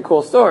is a pretty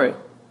cool story.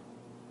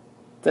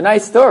 It's a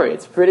nice story.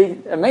 It's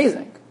pretty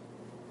amazing.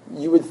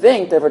 You would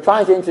think that if we're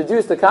trying to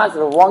introduce the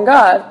concept of one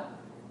God,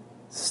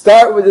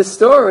 start with the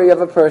story of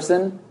a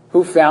person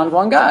who found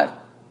one God.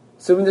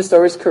 Assuming the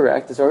story is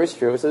correct, the story is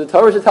true, so the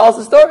Torah should tell us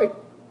the story.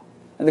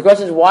 And the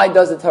question is, why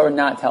does the Torah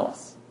not tell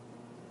us?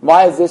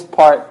 Why is this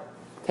part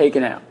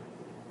taken out?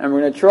 And we're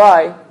going to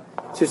try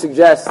to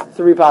suggest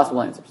 3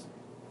 possible answers.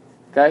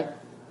 Okay?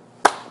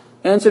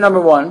 Answer number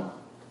 1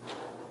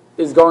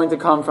 is going to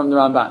come from the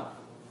Ramban.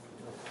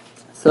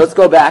 So let's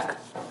go back.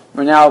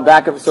 We're now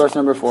back at source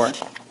number 4.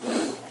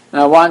 And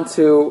I want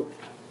to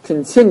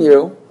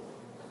continue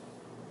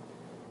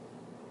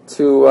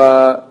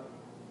to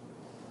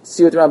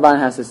see what the Ramban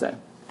has to say.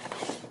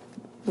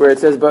 Where it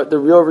says, but the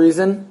real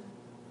reason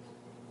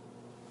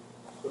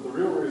for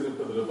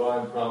the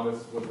divine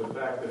promise was the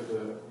fact that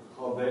the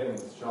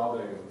Chaldeans,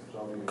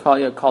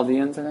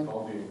 Chaldeans, I think?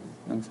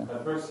 Chaldeans,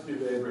 had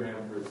persecuted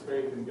Abraham for his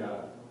faith in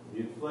God. He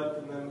had fled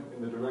from them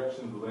in the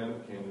direction of the land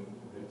of Canaan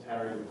and had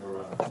tarried in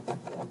Haran.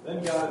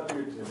 Then God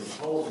appeared to him and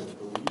told him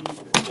to leave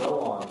and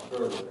go on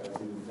further as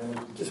he intended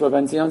to do. Just what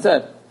Ben Zion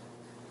said.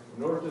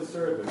 In order to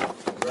serve him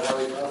and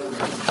rally other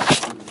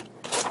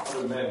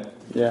men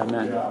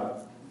to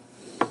God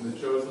in the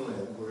chosen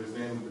land where his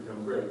name would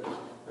become great.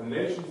 And the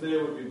nations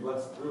there would be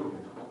blessed through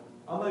him.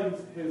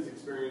 Unlike his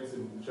experience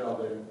in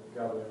Chaldea,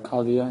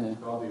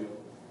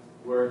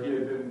 where he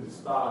had been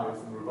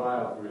despised and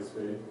reviled for his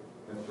faith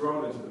and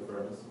thrown into the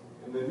furnace,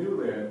 in the new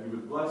land he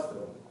would bless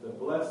them that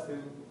blessed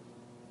him,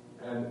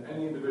 and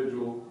any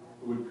individual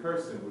who would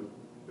curse him would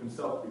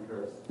himself be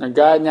cursed. Now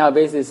God now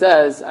basically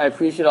says, I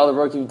appreciate all the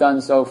work you've done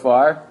so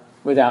far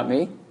without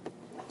me.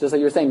 just like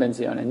you were saying, Ben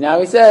Zion. And now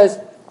he says,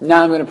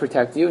 now I'm going to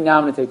protect you, now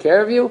I'm going to take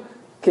care of you,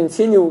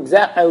 continue,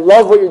 I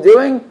love what you're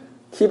doing,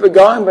 keep it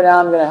going, but now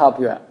I'm going to help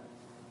you out.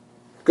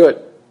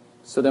 Good.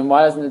 So then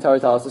why doesn't the Torah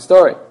tell us the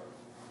story?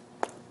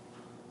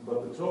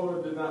 But the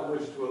Torah did not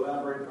wish to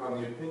elaborate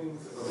on the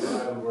opinions of the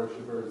idol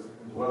worshippers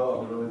and dwell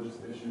on the religious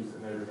issues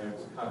in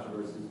Abraham's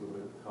controversies with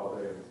the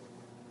Chaldeans.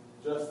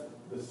 Just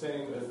the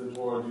same as the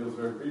Torah deals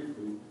very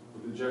briefly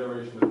with the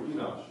generation of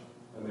Enosh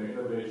and their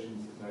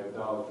innovations in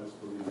idolatrous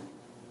belief.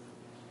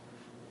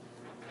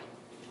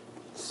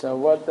 So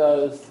what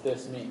does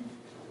this mean?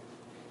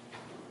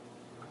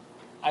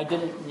 I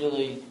didn't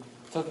really,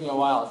 it took me a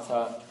while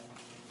to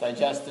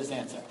digest this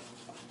answer.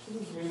 It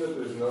doesn't mean that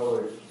there's no,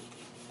 like,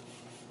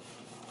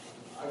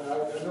 I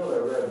know what I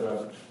read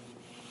about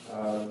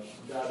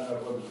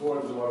God, when the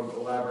Torah doesn't want to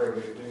elaborate on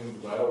the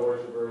opinions of idol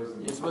worshippers.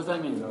 And, yes, what does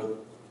that mean?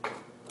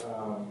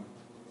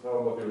 Tell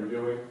them what they were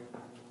doing.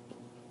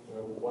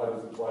 Why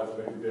does it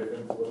make a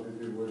difference what these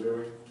people were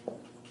doing?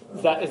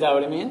 Is that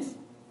what it means?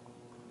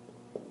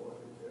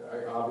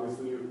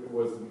 Obviously, it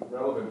wasn't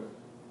relevant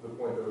to the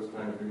point that was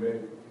trying to be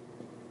made.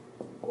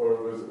 Or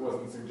it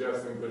wasn't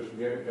suggesting there should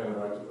be any kind of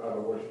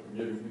idol worship and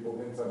giving people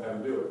hints on how to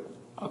do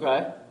it.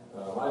 Okay.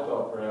 I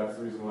thought perhaps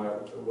the reason why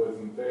it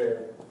wasn't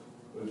there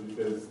was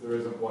because there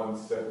isn't one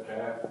set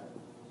path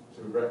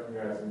to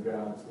recognizing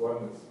God's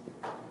oneness.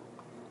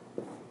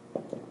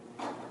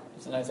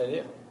 It's a nice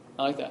idea.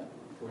 I like that.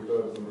 We thought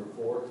it was number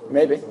 4.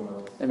 Maybe. Someone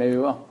else. Yeah, maybe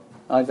we will.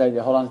 I like that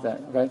idea. Hold on to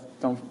that. Okay.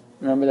 Don't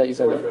remember that you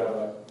said that.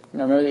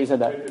 No, remember that you said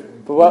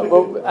that. But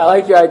what I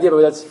like your idea, but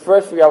let's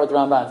first figure out what the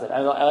Ramban said. I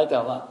like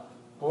that a lot.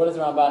 But what does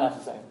the Ramban have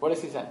to say? What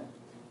does he say?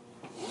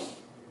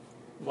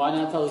 Why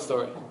not tell the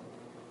story?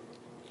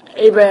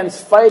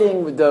 Abraham's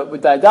fighting with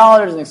the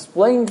idolaters and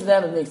explaining to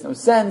them it makes no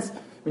sense.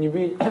 When you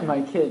read my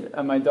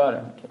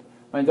daughter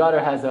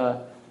has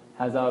a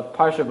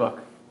parsha book,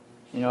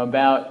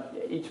 about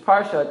each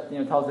parsha,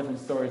 tells different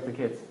stories to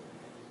kids.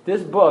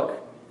 This book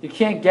you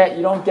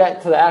don't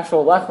get to the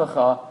actual Lecha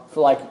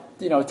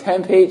for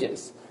 10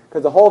 pages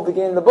because the whole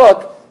beginning of the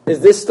book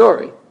is this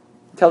story.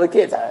 Tell the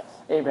kids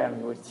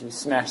Abraham he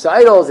smashed the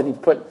idols and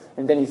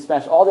then he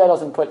smashed all the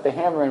idols and put the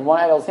hammer in one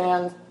idol's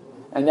hand,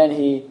 and then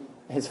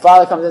his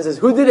father comes in and says,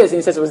 "Who did this?" And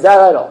he says, "It was that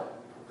idol."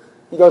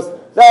 He goes,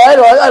 "That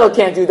idol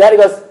can't do that." He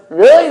goes,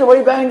 "Really? What are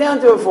you bowing down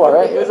to it for?"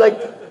 Right? It was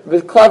like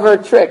with clever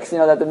tricks,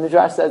 that the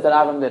Midrash says that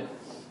Avraham did.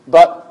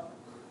 But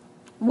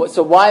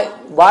so why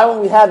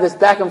won't we have this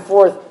back and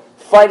forth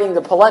fighting,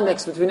 the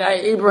polemics between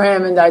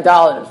Abraham and the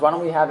idolaters? Why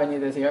don't we have any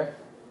of this here?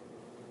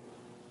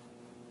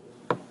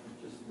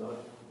 Just not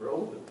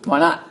relevant. Why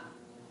not?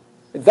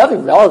 It's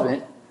definitely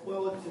relevant.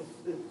 Well, it's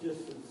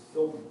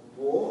so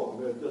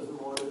wrong. It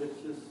doesn't want it.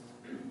 It's just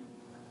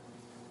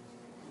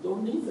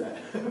don't need that.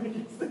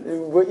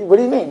 What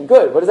do you mean?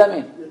 Good. What does that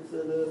mean? It's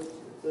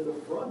an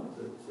affront.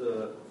 It's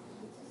to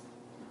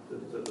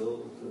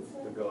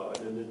God,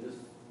 and it just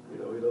he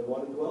doesn't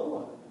want to dwell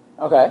on it.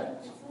 Okay.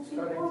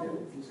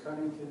 He's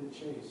cutting to the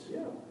chase.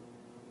 Yeah.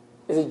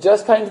 Is it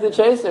just cutting to the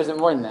chase, or is it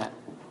more than that?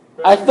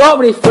 I thought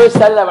when he first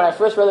said that, when I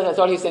first read it, I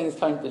thought he was saying he's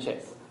cutting to the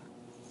chase.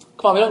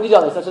 Come on, we don't need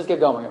all this. Let's just get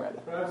going already.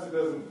 Perhaps he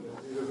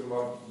doesn't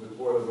want, the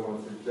Torah doesn't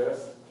want to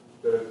suggest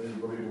that if you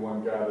believe in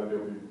one God, that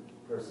you'll be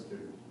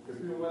persecuted.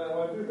 Because people might not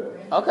want to do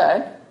that.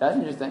 Okay, that's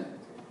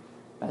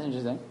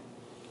interesting.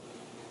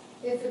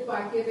 Is it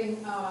by giving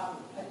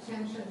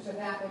attention to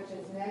that which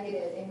is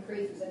negative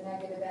increases the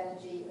negative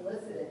energy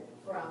elicited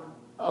from?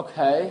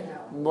 Okay,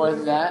 more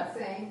than that,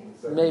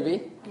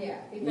 maybe. Yeah.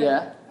 Because,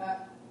 yeah.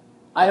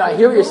 I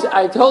hear what you're.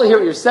 I totally hear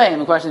what you're saying.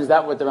 The question is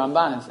that what the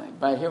Ramban is saying.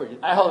 But I hear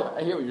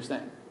what you're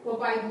saying. Well,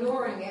 by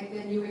ignoring it,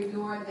 then you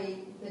ignore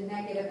the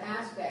negative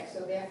aspect.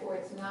 So therefore,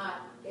 it's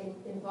not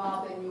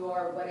involved in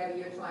your whatever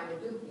you're trying to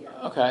do here.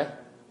 Okay.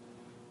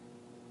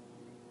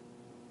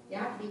 You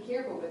have to be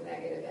careful with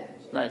negative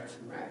energy.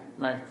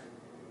 Right.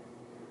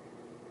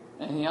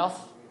 Anything else?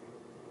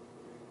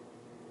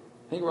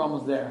 I think we're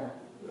almost there.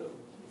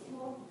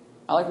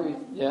 I like what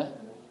you. Yeah.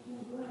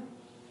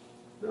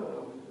 No, I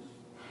was just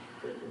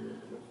thinking to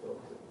myself.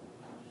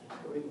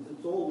 I mean,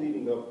 it's all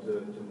leading up to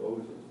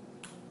Moses.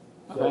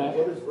 So Okay.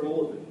 what is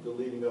relevant to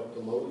leading up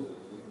to Moses?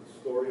 Is the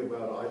story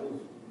about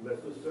idols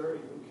necessary?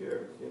 Who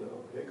cares?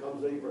 Here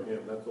comes Abraham.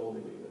 That's all we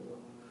need to know.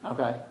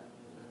 Okay.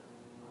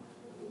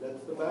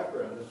 That's the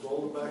background. It's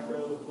all the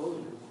background of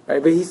Moses.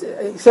 Right, but he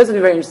says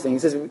something very interesting. He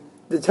says,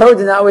 the Torah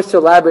did not wish to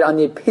elaborate on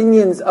the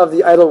opinions of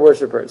the idol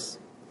worshippers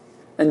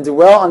and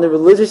dwell on the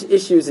religious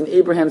issues in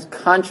Abraham's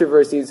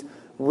controversies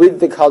with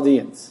the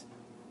Chaldeans.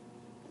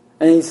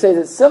 And he says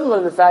it's similar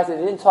to the fact that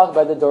he didn't talk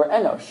about the Dor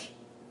Enosh.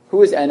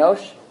 Who is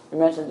Enosh? We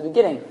mentioned at the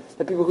beginning,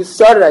 the people who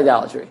started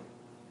idolatry.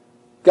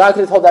 God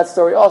could have told that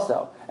story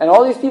also. And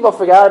all these people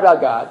forgot about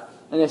God,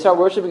 and they start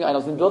worshiping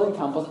idols and building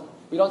temples.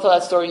 We don't tell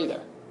that story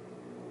either.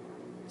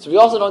 So we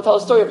also don't tell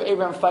the story of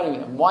Abraham fighting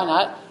with him. Why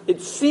not?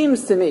 It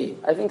seems to me,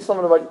 I think some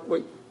of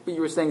what you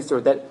were saying,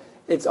 Stuart, that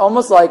it's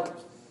almost like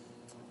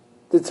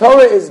the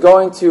Torah is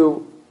going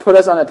to put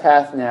us on a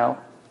path now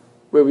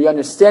where we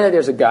understand that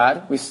there's a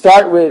God. We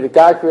start with that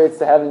God creates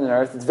the heaven and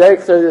earth. It's very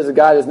clear there's a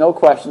God. There's no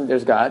question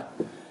there's God.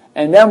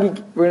 And then we're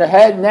going to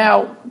head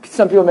now.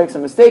 Some people make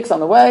some mistakes on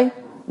the way,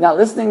 not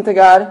listening to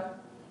God.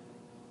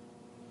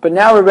 But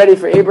now we're ready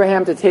for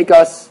Abraham to take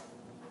us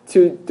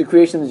to the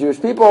creation of the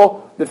Jewish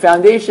people. The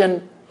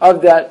foundation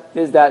of that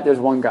is that there's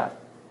one God.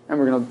 And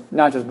we're going to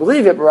not just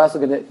believe it, but we're also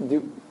going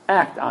to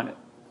act on it.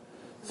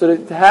 So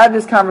to have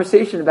this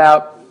conversation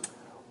about,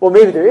 well,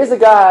 maybe there is a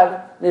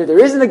God, maybe there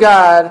isn't a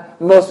God,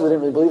 most people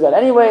didn't really believe that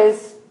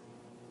anyways,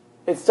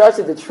 it starts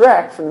to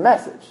detract from the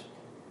message.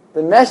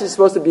 The message is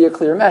supposed to be a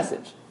clear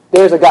message.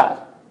 There's a God.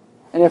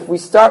 And if we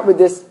start with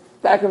this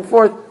back and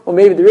forth, well,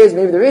 maybe there is,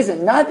 maybe there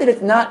isn't, not that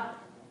it's not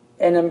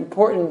an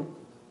important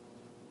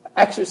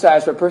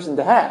exercise for a person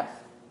to have,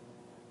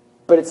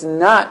 but it's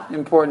not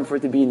important for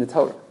it to be in the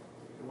Torah.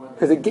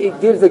 Because it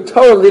gives the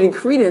Torah leading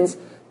credence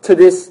to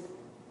this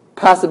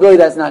possibility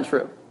that's not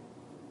true,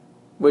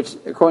 which,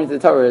 according to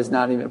the Torah, is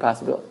not even a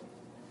possibility.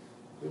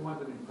 We want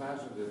to be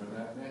positive and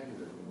not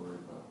negative to worry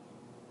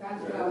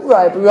about.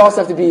 Right, but we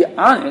also have to be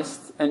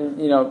honest and,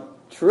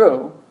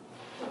 true.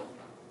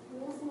 We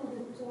also know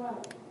that the Torah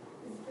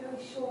is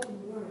very short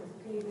in words,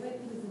 okay?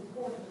 Writing is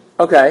important.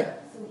 Okay.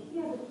 So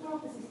here the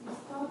purpose is to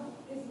start,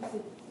 as you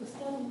said, to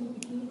start in the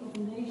beginning of a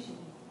nation.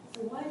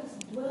 So why does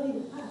it dwell in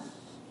the past?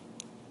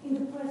 In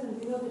the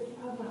present, we know that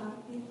Avraham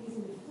is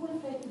in the full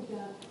faith of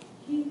God.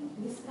 He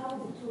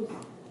discovered the truth.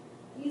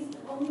 He's the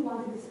only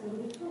one that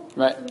discovered the truth.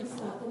 Right. So we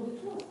start on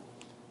the truth.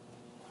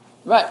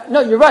 Right.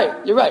 No, you're right.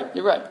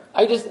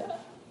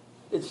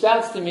 It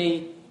shouts to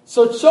me,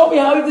 so show me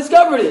how he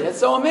discovered it. That's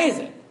so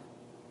amazing.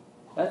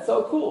 That's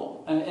so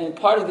cool. And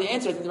part of the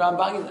answer, I think the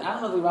Ramban is, I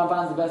don't know if the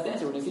Ramban is the best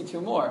answer. We're going to see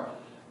two more.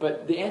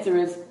 But the answer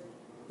is,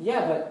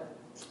 yeah, but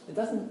it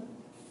doesn't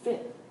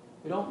fit.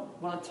 We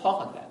don't want to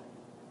talk like that.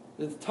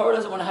 The Torah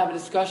doesn't want to have a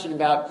discussion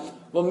about,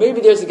 well, maybe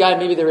there's a God,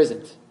 maybe there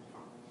isn't.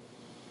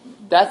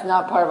 That's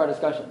not part of our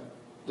discussion.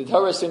 The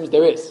Torah assumes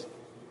there is.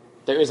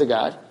 There is a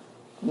God.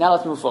 Now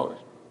let's move forward.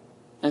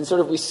 And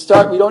sort of we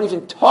don't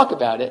even talk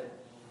about it.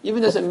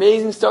 Even this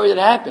amazing story that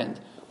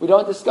happened, we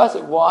don't discuss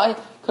it. Why?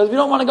 Because we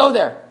don't want to go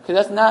there.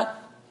 Because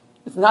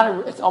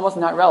it's almost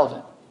not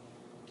relevant.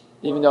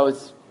 Even though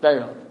it's very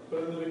relevant.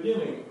 But in the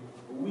beginning,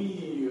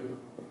 we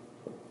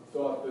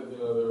thought that, it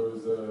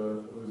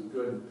was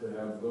good to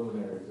have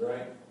luminaries,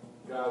 right?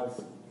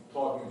 God's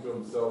talking to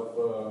himself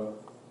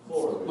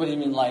forward. What do you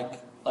mean, like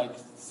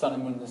sun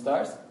and moon and the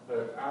stars?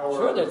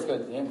 Sure, that's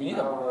good. Yeah, we need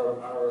them.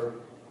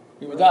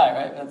 We would die,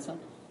 right? That's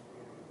something.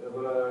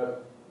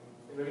 But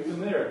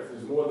even there,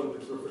 there's more than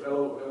it's for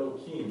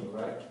Elohim,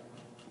 right?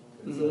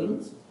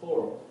 It's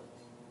plural.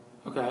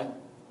 Okay.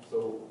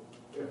 So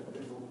if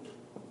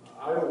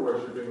idol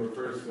worshiping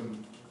refers to,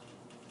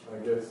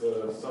 I guess,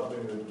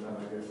 something that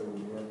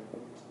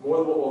more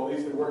than at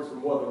least it works for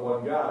more than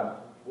one God.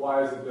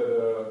 Why is it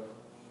that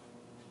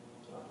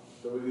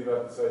we leave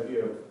out this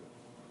idea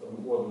of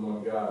more than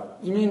one God?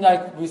 You mean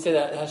like we say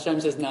that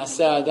Hashem says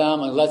Nasa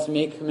Adam, like let's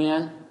make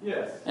man?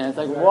 Yes. And it's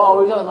like,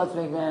 whoa, we don't let's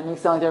make man. It makes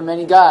it sound like there are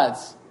many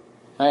gods.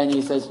 Right? And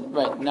he says,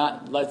 right,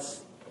 not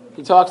let's.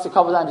 He talks a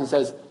couple times. He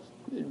says,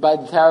 by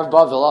the Tower of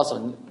Babel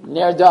also,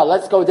 Ner Da,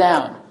 let's go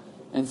down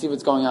and see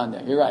what's going on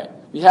there. You're right.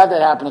 We have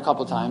that happen a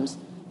couple times.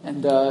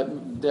 And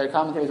the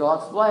commentators will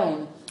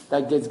explain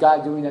that it's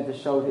God doing that to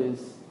show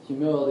his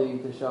humility,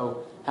 to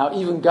show how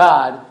even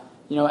God,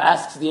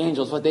 asks the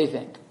angels what they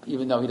think,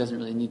 even though he doesn't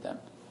really need them.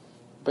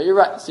 But you're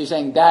right. So you're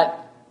saying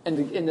that, and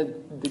the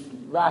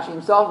Rashi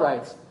himself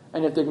writes,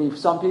 and if there can be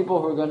some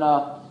people who are going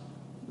to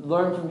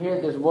learn from here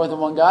that there's more than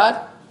one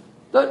God,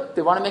 look,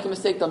 they want to make a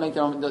mistake,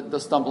 they'll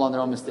stumble on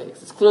their own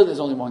mistakes. It's clear there's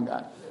only one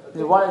God. If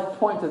they want to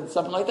point to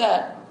something like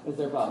that, it's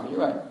their problem.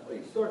 You're right. Well,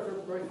 you start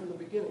right from the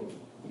beginning.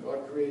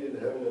 God created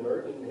heaven and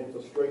earth and it's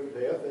a straight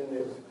path, and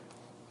if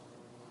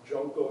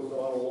junk goes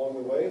on along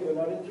the way, we're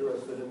not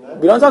interested in that.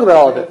 We don't talk about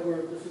all of it.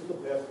 This is the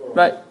path we're on.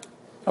 Right.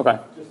 Okay.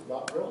 It's just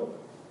not relevant.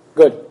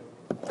 Good.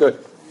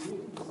 You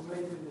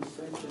made the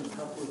distinction a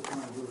couple of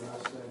times with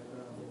us that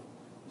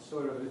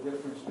sort of the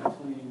difference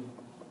between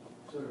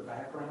sort of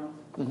background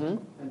and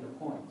the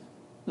point.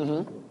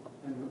 Mm-hmm.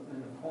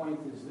 And the point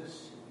is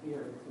this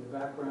here. The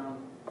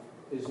background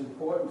is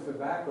important for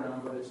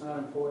background, but it's not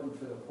important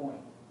for the point.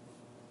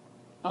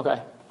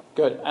 Okay.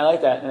 Good. I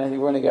like that, and I think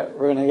we're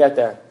gonna get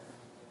there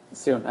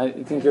soon. I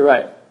think you're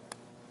right.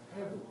 I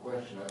have a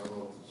question. I don't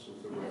know if this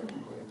is the right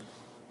place.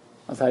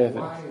 I'll tell you.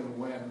 Why and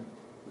when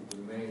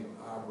did the name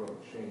Avraham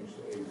change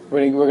to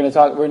Abraham? We're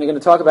going to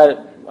talk about it.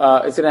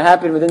 It's going to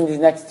happen within these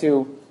next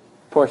two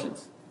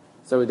portions.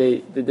 So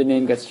the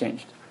name gets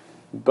changed,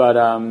 but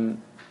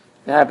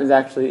it happens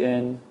actually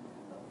in.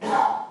 It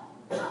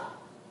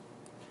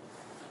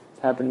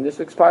happened in this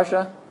week's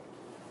parsha.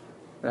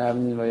 Or it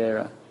happens in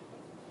Vayera.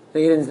 I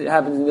think it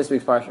happens in this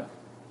week's parsha.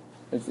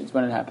 It's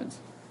when it happens,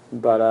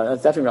 but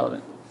that's definitely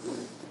relevant.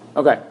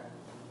 Okay,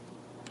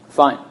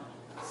 fine.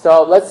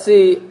 So let's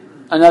see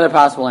another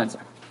possible answer.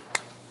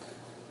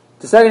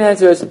 The second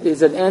answer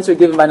is an answer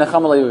given by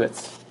Nechama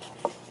Leibovitz.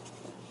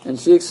 And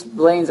she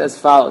explains as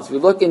follows. If you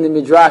look in the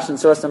Midrash in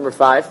source number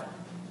 5,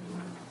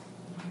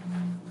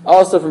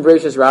 also from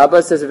Bereshis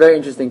Rabbah, says a very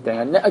interesting thing.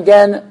 And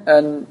again,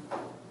 an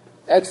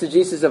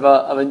exegesis of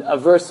a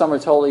verse somewhere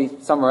totally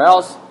somewhere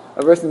else,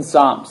 a verse in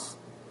Psalms.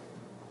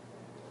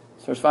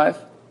 Verse 5.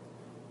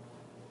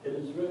 It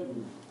is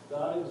written,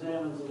 God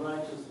examines the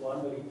righteous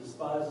one, but he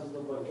despises the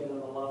wicked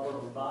and the lover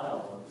of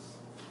violence.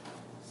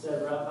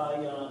 Said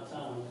Rabbi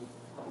Yonatan,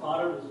 a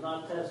potter does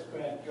not test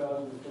cracked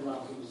jars which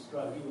cannot be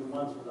struck even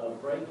once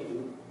without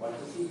breaking. What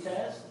does he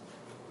test?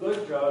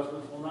 Good jars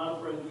which will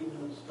not break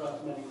even if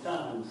struck many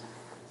times.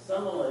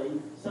 Similarly,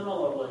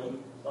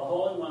 the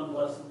Holy One,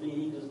 blessed be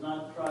he, does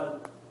not try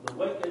the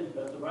wicked,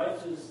 but the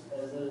righteous,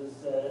 as it is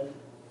said.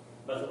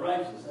 But the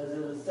righteous, as it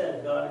is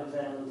said, God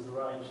examines the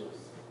righteous.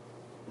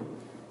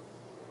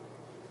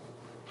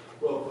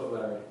 Well put,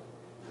 Larry.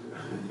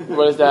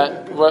 What is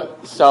that?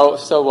 What?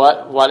 So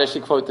what? Why does she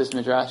quote this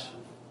midrash?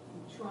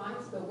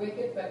 Tries the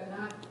wicked, but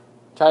not.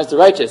 Tries the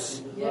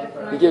righteous.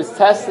 Yeah, He gives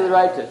tests to the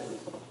righteous.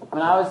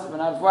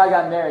 Before I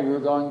got married, we were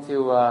going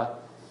to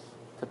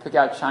pick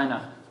out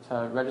china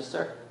to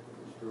register,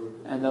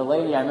 and the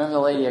lady, I remember the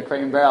lady at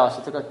Crate and Barrel,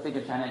 she took a thing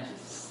of china and she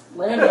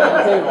slammed it on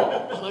the table.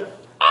 I was like,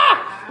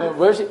 ah!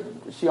 Where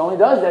she only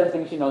does that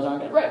thing she knows aren't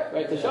going to break,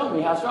 right? To show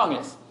me how strong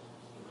it is.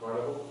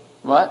 Carnival?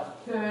 What?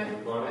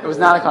 It was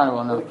not a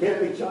carnival, no. It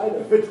can't be China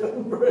if it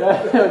doesn't break.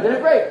 It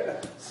didn't break.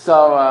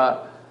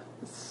 So,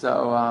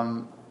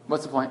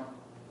 what's the point?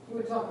 You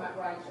were talking about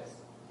righteous.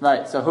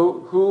 Right. So,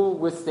 who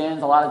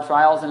withstands a lot of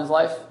trials in his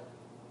life?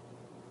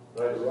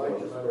 Right, the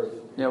righteous person.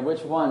 Yeah.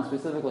 Which one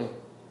specifically?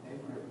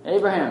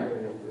 Abraham.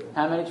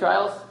 How many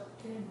trials?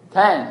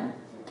 10.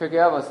 Turkey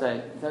Elbow say.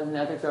 It says in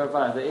Ethics Over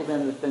 5 that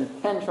Abraham withstands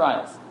 10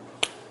 trials.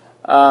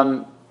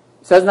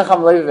 Says Nachum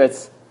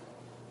Leibovitz,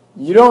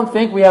 you don't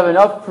think we have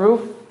enough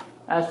proof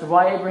as to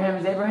why Abraham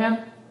is Abraham?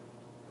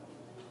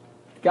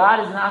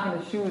 God is not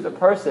going to choose a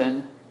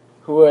person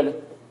who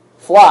would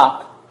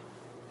flop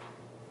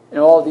in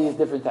all these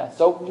different tests.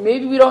 So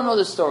maybe we don't know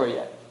the story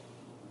yet.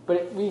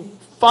 But we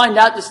find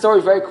out the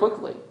story very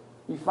quickly.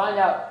 We find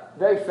out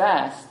very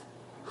fast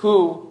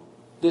who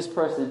this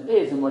person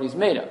is and what he's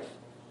made of.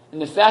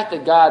 And the fact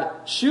that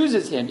God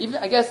chooses him,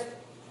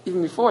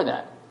 even before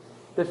that,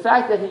 the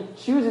fact that he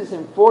chooses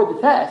him for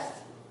the test,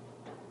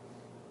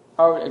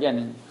 or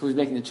again, who's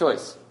making the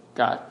choice?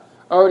 God.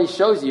 Already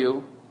shows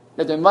you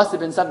that there must have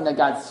been something that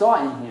God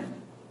saw in him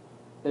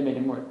that made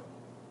him worthy.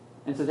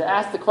 And so to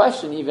ask the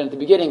question, even at the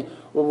beginning,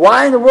 well,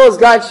 why in the world is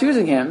God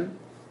choosing him?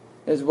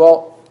 Is,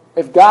 well,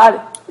 if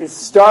God is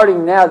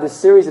starting now this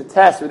series of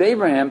tests with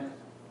Abraham,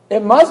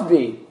 it must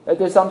be that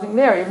there's something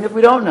there, even if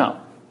we don't know.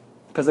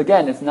 Because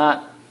again, it's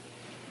not,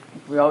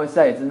 we always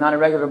say, it's not a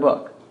regular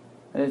book.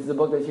 And it's a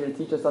book that's here to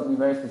teach us something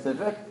very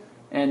specific,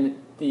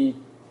 and the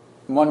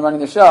one running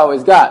the show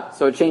is God.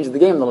 So it changes the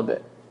game a little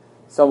bit.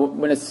 So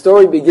when a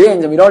story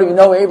begins and we don't even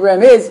know who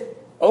Abraham is,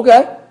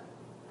 okay.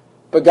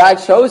 But God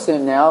chose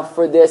him now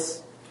for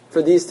these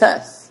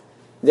tests.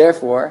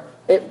 Therefore,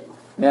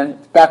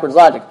 it's backwards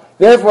logic.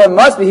 Therefore, it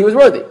must be he was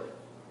worthy. What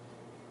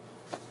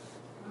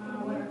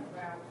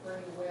about free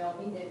will?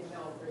 He didn't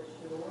know for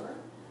sure.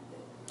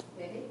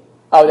 Did he?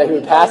 Oh, that he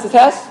would pass the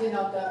test? You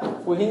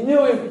know, Well, he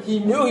knew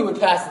he would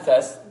pass the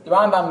test. The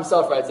Rambam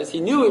himself writes this.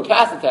 He knew he would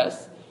pass the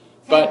test,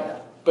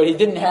 but he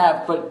didn't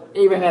have. But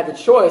Abraham had the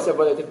choice of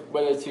whether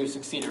to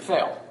succeed or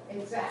fail.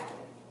 exactly.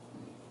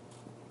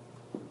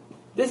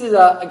 This is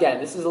a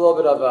little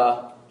bit of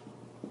a.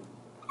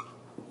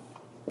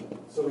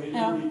 So he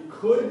knew he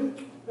could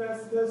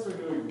pass the test, or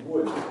knew he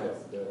would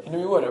pass the test? He knew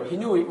he would have. He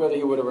knew whether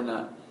he would have or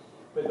not.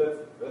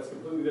 But that's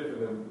completely different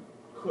than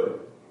could.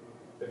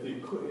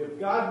 If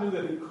God knew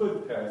that he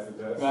could pass the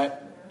test, Right.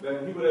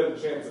 then he would have a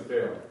chance of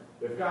failing.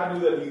 If God knew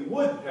that he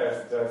would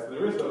pass the test, then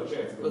there is no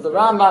chance of him But the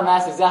failing. Rambam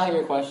asks exactly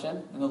your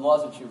question in the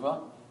Laws of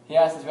Tshuva. He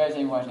asks this very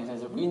same question. He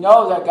says, we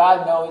know that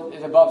God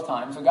is above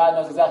time, so God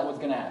knows exactly what's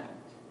going to happen.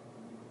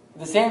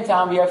 At the same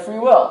time, we have free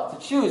will to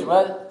choose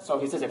whether. So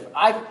he says, if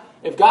God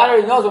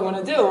already knows what I'm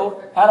going to do,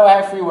 how do I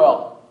have free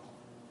will?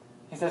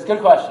 He says,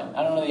 good question.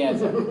 I don't know the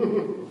answer.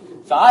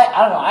 So I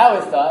don't know. I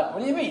always thought,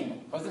 what do you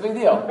mean? What's the big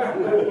deal?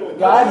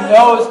 God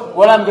knows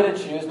what I'm going to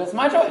choose, but it's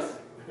my choice.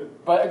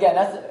 But again,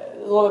 that's a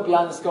little bit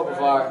beyond the scope of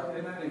our.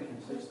 They're not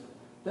inconsistent.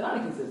 They're not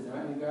inconsistent, I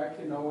right? mean, God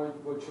can know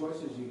what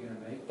choices you're going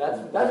to make. That's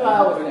what I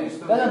always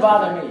think. Doesn't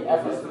bother me You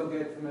ever. still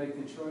get to make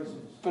the choices.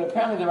 But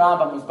apparently the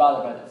Rambam was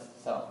bothered by this,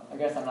 so I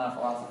guess I'm not a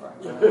philosopher.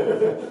 I'm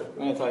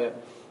going to tell you. It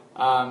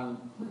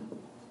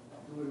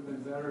would have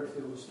been better if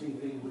it was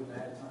TV. We wouldn't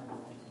have had time.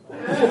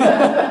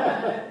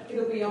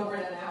 It'll be over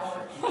in an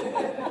hour.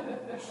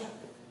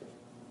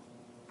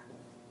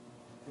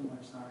 Too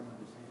much time on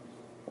his hands.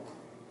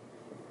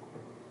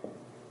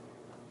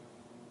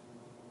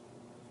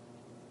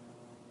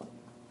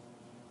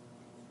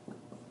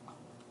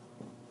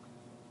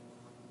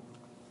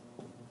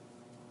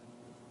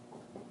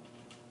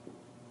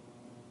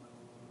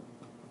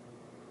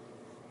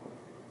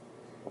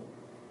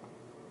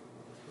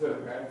 Is that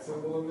an at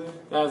symbol in there?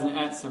 That was an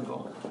at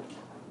symbol.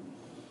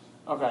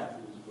 Okay.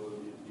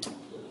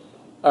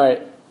 All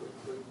right.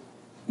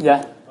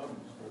 Yeah.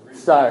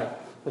 Sorry.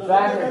 The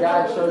fact that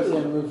God chose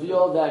him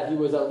revealed that he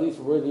was at least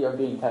worthy of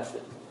being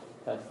tested.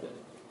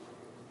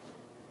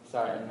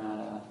 Sorry, I'm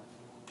not...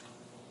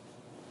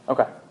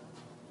 Okay.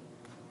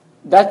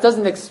 That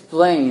doesn't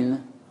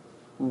explain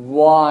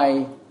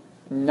why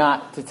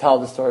not to tell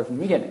the story from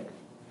the beginning.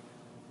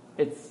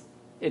 It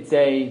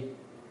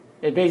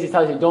basically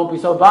tells you don't be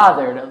so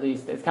bothered, at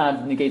least. It kind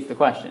of negates the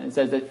question. It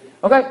says that,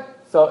 okay,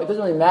 so it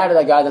doesn't really matter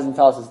that God doesn't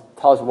tell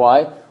us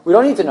why. We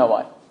don't need to know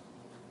why.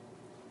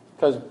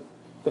 Because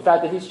the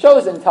fact that he's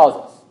chosen tells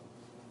us.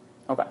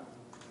 Okay.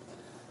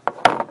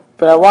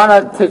 But I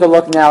want to take a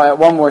look now at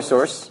one more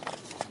source.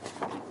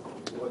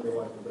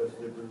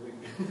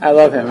 I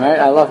love him, right?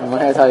 I love him. What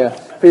can I tell you?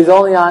 But he's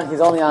only on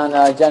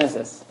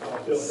Genesis.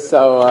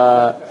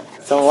 So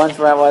once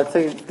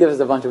give us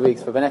a bunch of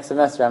weeks. But by next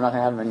semester, I'm not going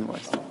to have him anymore.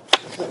 So.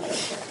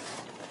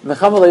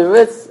 Nechama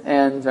Leibowitz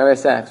and Rabbi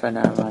Sachs right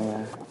now.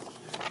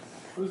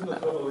 Who's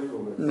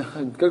Nechama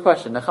Leibowitz? Good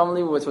question. Nechama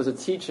Leibowitz was a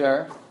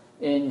teacher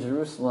in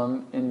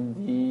Jerusalem in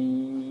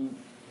the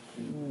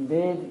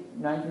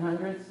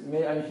mid-1900s.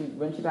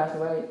 When she passed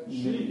away? The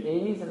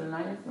 80s and the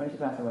 90s? When did she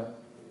pass away?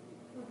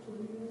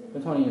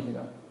 20 years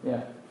ago.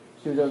 Yeah.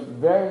 She was a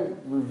very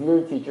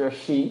revered teacher, a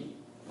she,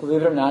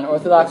 believe it or not, an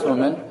Orthodox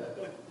woman.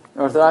 I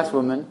know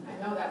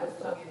that was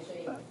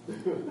tongue-in-cheek.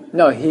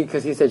 No,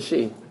 because he said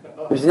she.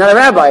 She's not a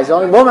rabbi. She's the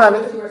only woman.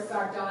 You were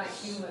sardonic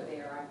humor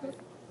there.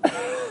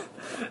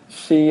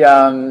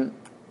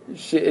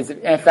 It's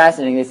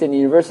fascinating. They said in the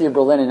University of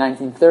Berlin in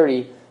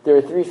 1930, there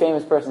were three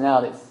famous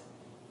personalities.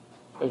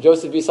 There was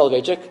Joseph B.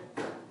 Soloveitchik,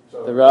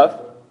 the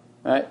Rav,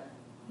 right?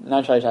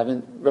 Not Charlie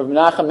Chaplin. Rav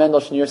Menachem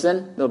Mendel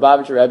Schneerson, the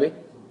Lubavitcher Rebbe,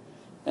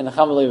 and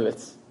Nechama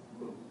Leibowitz.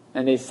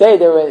 And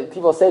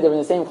people say they were in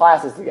the same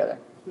classes together.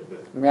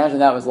 Imagine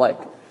that was like.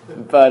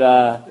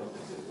 But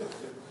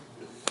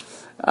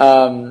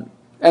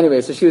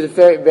anyway, so she was a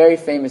very, very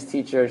famous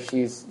teacher.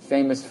 She's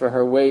famous for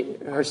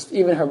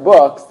even her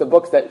books, the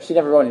books that she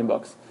never wrote any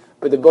books,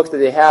 but the books that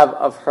they have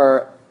of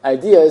her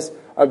ideas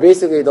are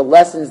basically the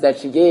lessons that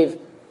she gave,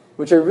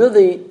 which are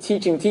really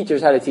teaching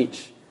teachers how to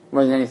teach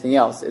more than anything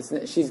else.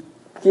 She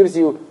gives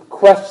you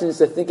questions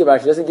to think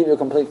about. She doesn't give you a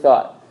complete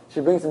thought. She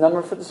brings a number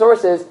of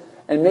sources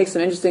and makes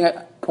some interesting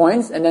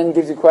points and then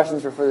gives you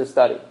questions for further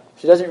study.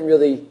 She doesn't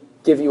really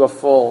give you a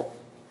full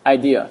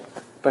idea.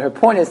 But her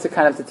point is to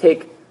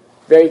take a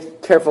very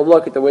careful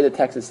look at the way the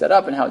text is set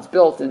up and how it's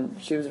built, and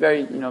she was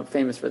very,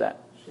 famous for that.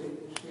 She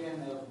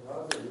and her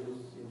brother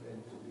used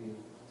even to be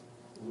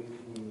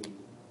weekly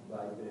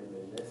Bible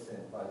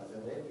lesson by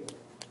the radio.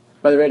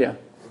 By the radio.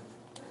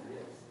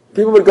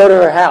 People would go to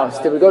her house.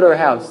 They would go to her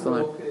house to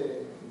learn.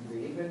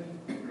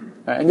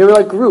 And there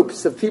were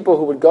groups of people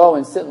who would go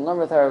and sit and learn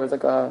with her. It was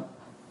like a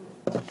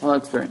whole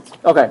experience.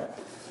 Okay.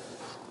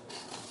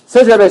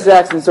 Says Rabbi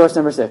Sachs in source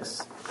number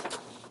 6.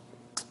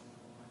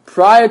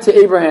 Prior to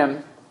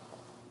Abraham,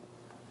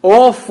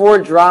 all 4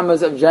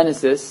 dramas of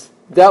Genesis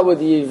dealt with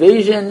the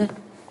evasion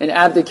and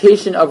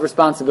abdication of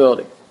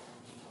responsibility.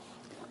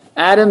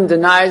 Adam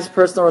denies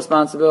personal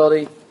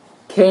responsibility.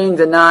 Cain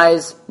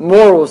denies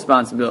moral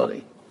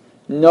responsibility.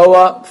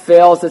 Noah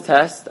fails the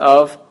test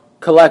of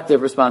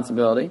collective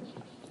responsibility.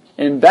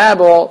 And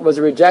Babel was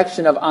a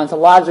rejection of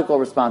ontological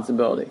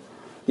responsibility,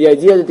 the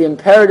idea that the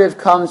imperative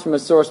comes from a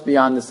source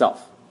beyond the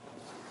self.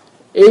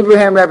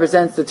 Abraham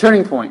represents the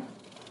turning point,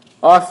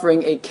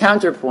 offering a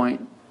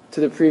counterpoint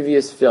to the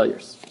previous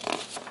failures.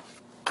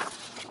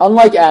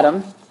 Unlike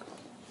Adam,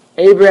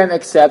 Abraham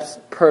accepts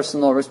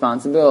personal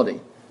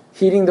responsibility,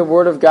 heeding the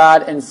word of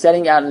God and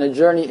setting out on a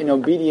journey in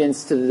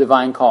obedience to the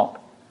divine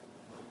call.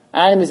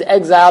 Adam is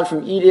exiled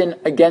from Eden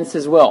against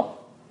his will.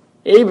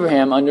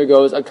 Abraham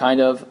undergoes a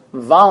kind of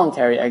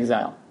voluntary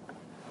exile,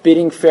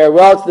 bidding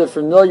farewell to the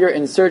familiar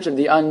in search of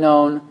the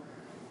unknown,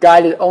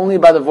 guided only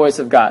by the voice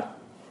of God.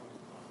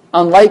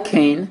 Unlike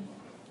Cain,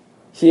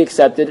 he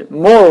accepted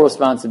moral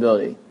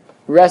responsibility,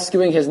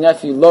 rescuing his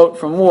nephew Lot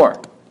from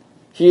war.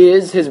 He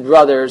is his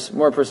brother's,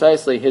 more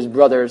precisely, his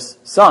brother's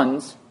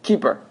son's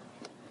keeper,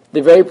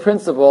 the very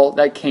principle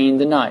that Cain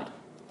denied.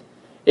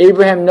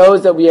 Abraham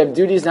knows that we have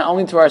duties not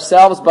only to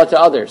ourselves but to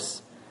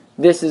others.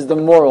 This is the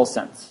moral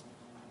sense.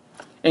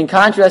 In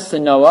contrast to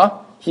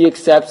Noah, he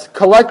accepts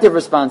collective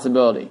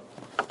responsibility.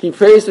 He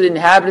prays for the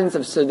inhabitants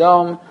of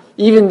Sodom,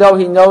 even though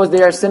he knows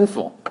they are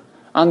sinful,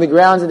 on the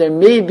grounds that there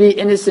may be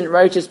innocent,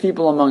 righteous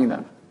people among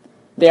them.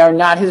 They are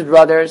not his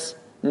brothers,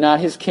 not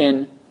his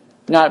kin,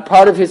 not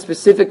part of his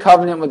specific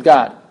covenant with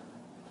God,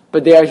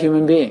 but they are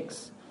human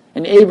beings.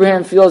 And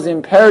Abraham feels the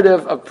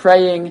imperative of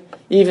praying,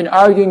 even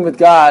arguing with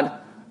God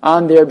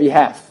on their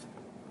behalf.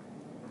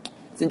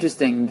 It's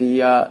interesting,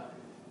 the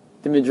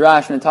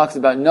Midrash, when it talks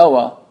about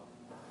Noah,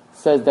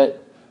 says that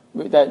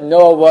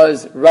Noah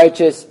was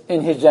righteous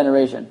in his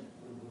generation.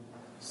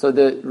 So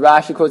the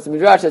Rashi quotes the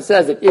Midrash that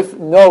says that if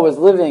Noah was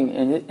living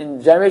in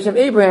the generation of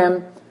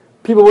Abraham,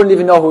 people wouldn't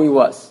even know who he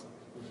was.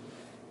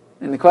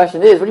 And the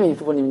question is, what do you mean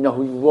people wouldn't even know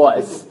who he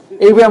was?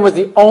 Abraham was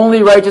the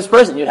only righteous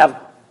person. You'd have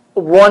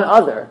one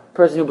other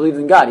person who believes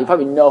in God. You'd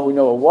probably know who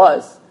Noah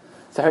was.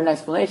 So I heard an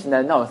explanation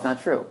that no, it's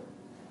not true.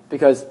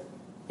 Because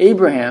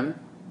Abraham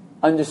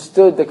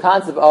understood the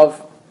concept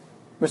of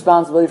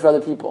responsibility for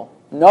other people.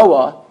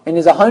 Noah, in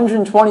his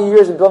 120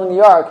 years of building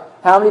the ark,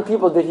 how many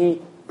people did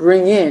he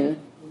bring in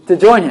to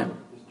join him?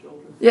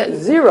 Yeah,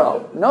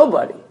 0.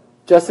 Nobody.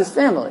 Just his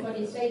family. But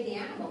he saved the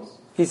animals.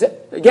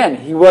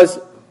 He was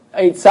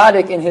a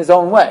tzaddik in his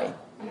own way,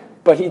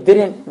 but he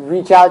didn't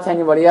reach out to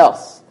anybody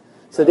else.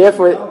 So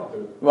therefore,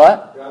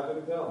 what? God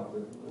didn't tell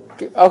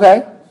him.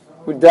 Okay.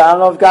 I don't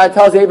know if God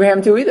tells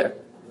Abraham to either.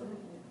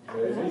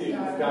 Maybe.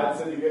 God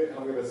said,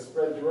 I'm going to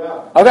spread you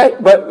out. Okay,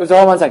 but so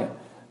hold on 1 second.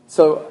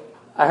 So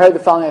I heard the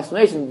following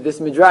explanation. This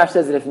Midrash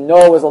says that if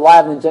Noah was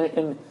alive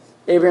in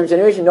Abraham's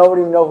generation,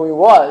 nobody would even know who he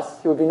was.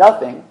 He would be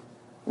nothing.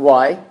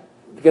 Why?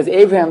 Because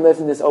Abraham lives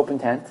in this open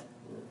tent,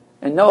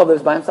 and Noah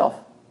lives by himself.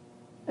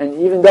 And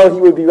even though he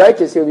would be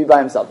righteous, he would be by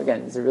himself.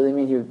 Again, does it really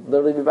mean he would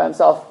literally be by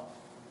himself?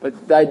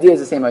 But the idea is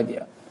the same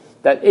idea.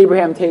 That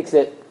Abraham takes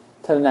it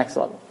to the next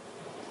level.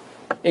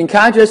 In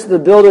contrast to the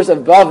builders of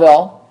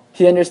Bavel,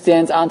 he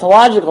understands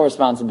ontological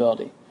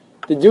responsibility.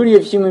 The duty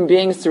of human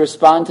beings to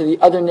respond to the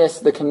otherness,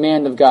 the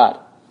command of God.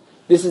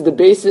 This is the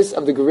basis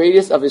of the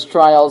greatest of his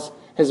trials,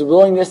 his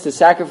willingness to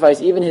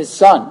sacrifice even his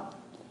son,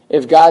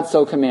 if God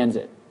so commands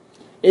it.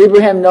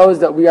 Abraham knows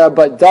that we are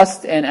but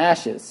dust and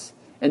ashes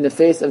in the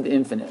face of the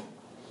infinite.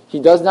 He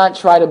does not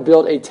try to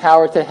build a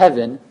tower to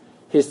heaven.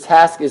 His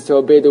task is to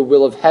obey the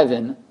will of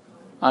heaven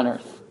on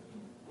earth.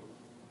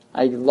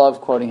 I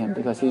love quoting him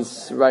because he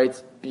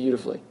writes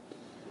beautifully.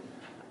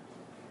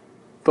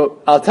 But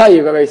I'll tell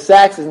you, Rabbi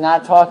Sachs is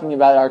not talking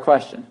about our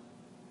question.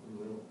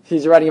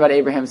 He's writing about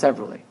Abraham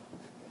separately.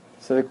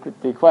 So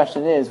the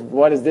question is,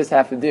 what does this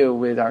have to do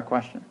with our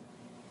question?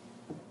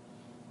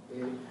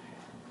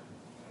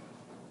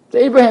 So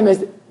Abraham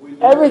is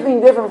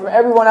everything different from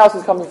everyone else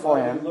who's come before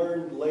him. We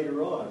learned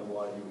later on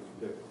why he was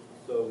different.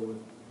 So it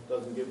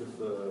doesn't give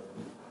us a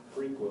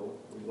prequel.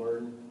 We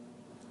learned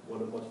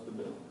what it must have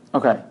been.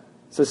 Okay.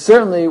 So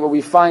certainly what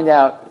we find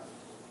out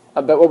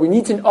about all we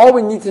need to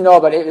know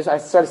about Abraham, I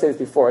started to say this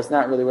before, it's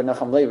not really what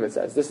Nachum Leibowitz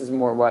says. This is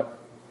more what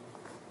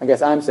I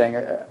guess I'm saying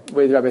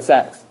with Rabbi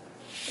Sachs,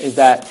 is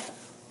that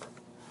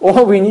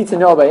all we need to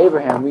know about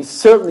Abraham, we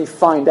certainly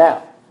find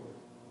out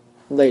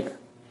later.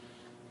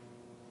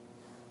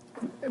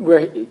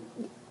 Where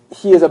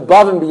he is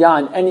above and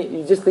beyond any,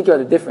 you just think about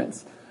the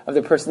difference of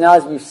the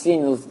personalities we've seen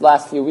in those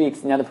last few weeks,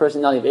 and now the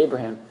personality of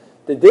Abraham.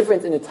 The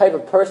difference in the type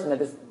of person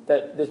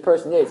that this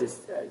person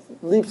is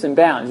leaps and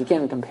bounds. You can't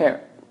even compare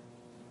it.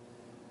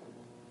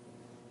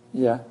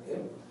 Yeah.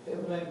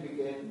 Abraham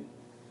began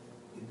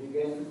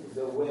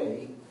the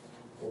way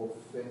of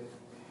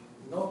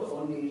not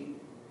only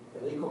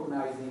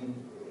recognizing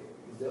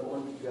the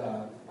only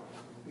God,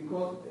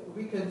 because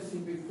we can see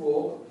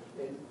before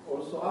and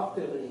also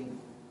after him,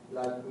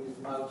 like with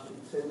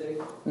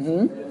Melchizedek,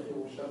 Melech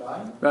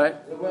Yerushalayim, right.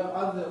 There were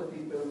other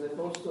people that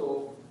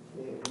also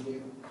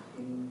believed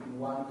in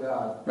one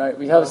God. Right.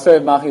 We have a story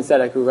of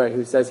Melchizedek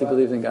who says he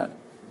believes in God.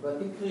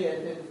 But he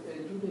created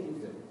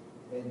Judaism,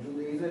 and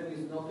Judaism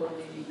is not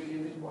only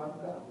believe in one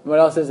God. What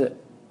else is it?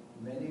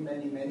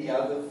 Many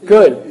other things.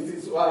 Good.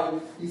 This is why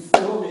his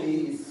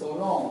story is so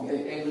long.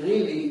 And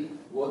really,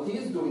 what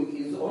he's doing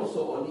is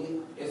also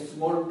only a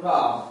small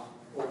part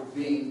of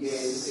being a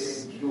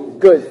Jew.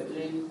 Good. The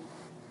dream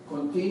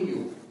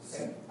continue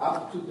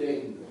up to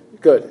date.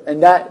 Good.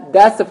 And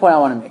that's the point I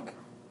want to make.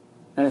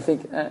 And I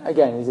think,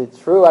 again, is it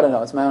true? I don't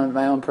know. It's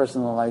my own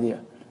personal idea.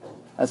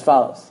 As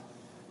follows.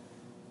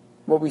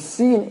 What we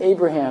see in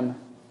Abraham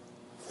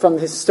from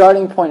his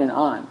starting point and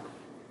on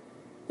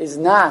is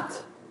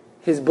not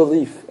his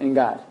belief in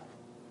God.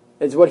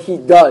 It's what he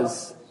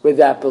does with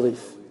that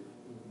belief.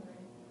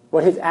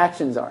 What his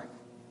actions are.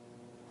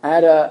 I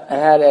had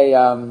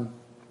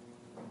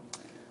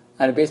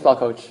a baseball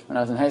coach when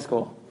I was in high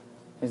school.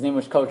 His name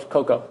was Coach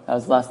Coco. That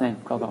was his last name,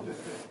 Coco.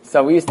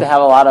 So we used to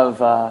have a lot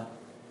of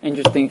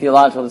interesting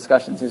theological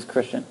discussions. He was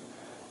Christian.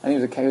 I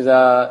think he was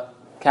a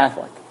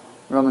Catholic,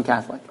 Roman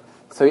Catholic.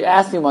 So he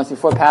asked me once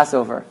before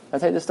Passover. Did I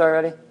tell you this story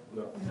already?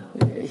 No.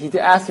 He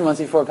asked me once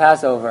before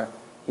Passover.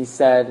 He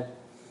said,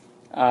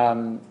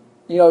 Benny,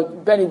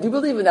 do you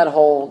believe in that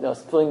whole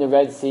splitting the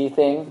Red Sea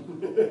thing?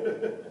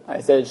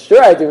 I said,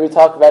 sure I do. We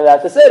talked about it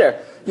at the Seder.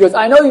 He goes,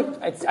 I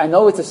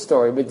know it's a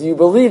story, but do you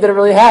believe that it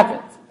really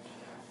happened?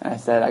 And I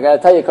said, I got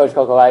to tell you, Coach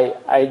Coco,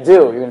 I do.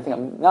 You're going to think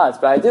I'm nuts,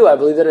 but I do. I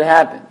believe that it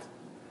happened.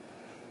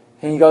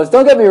 And he goes,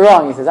 don't get me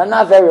wrong. He says, I'm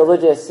not very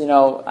religious.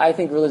 I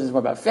think religion is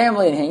more about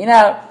family and hanging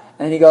out.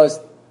 And then he goes,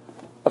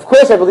 of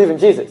course I believe in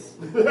Jesus.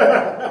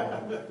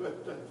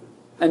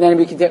 And then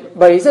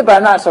but he said, but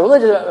I'm not so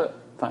religious.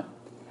 Fine.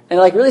 And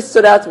it really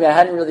stood out to me. I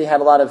hadn't really had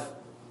a lot to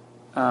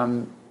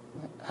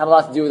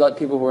do with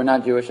people who were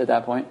not Jewish at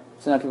that point.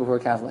 So not people who were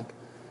Catholic.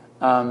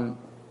 And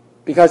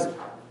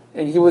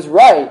he was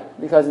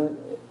right, because,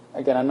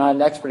 again, I'm not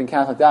an expert in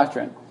Catholic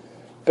doctrine.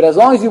 But as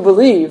long as you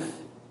believe,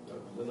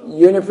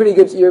 you're in a pretty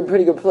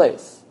good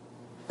place.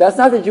 That's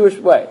not the Jewish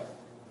way.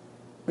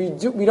 We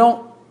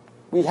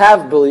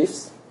have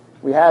beliefs,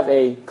 we have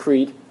a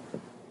creed,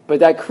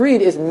 but that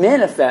creed is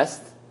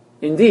manifest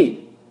in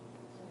deed.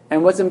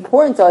 And what's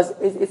important to us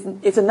is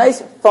it's a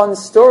nice, fun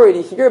story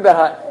to hear about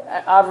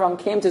how Avraham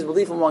came to his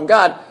belief in one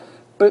God,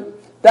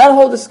 but that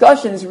whole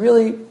discussion is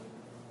really,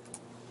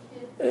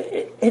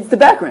 it's the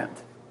background.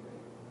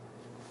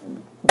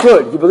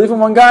 Good, you believe in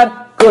one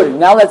God? Good,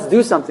 now let's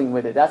do something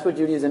with it. That's what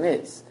Judaism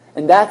is.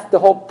 And that's the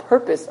whole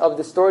purpose of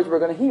the stories we're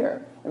going to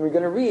hear, and we're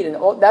going to read,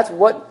 and that's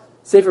what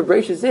Sefer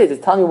Bereshis is.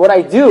 It's telling me what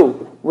I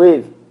do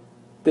with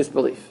this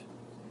belief.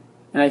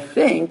 And I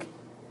think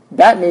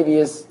that maybe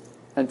is,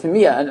 and to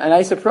me, a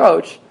nice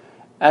approach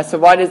as to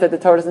why it is that the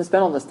Torah doesn't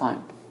spend all this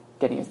time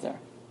getting us there.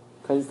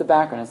 Because it's the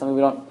background. It's something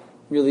we don't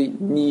really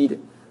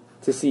need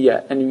to see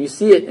yet. And if you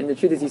see it, and the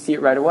truth is you see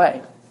it right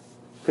away.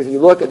 Because if you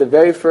look at the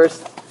very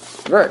first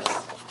verse,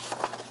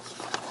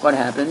 what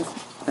happens?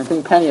 I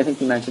think Penny,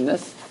 you mentioned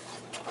this.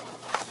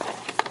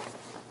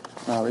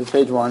 Read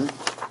page 1.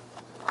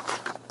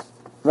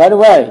 Right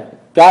away,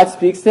 God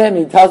speaks to him,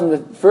 and he tells him the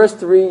first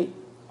 3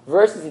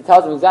 verses, he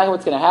tells him exactly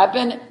what's going to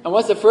happen. And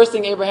what's the first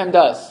thing Abraham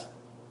does?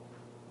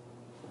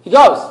 He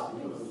goes.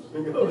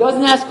 He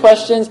doesn't ask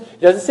questions.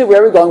 He doesn't say,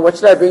 where are we going? What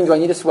should I bring? Do I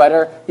need a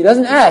sweater? He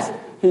doesn't ask.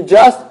 He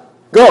just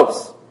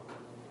goes.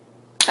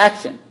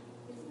 Action.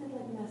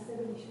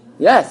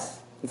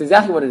 Yes. It's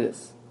exactly what it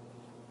is.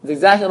 It's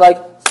exactly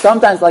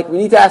sometimes we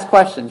need to ask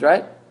questions,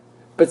 right?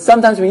 But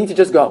sometimes we need to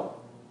just go.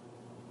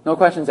 No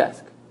questions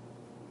asked.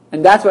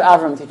 And that's what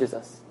Avraham teaches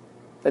us.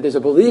 That there's a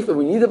belief, and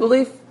we need a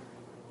belief,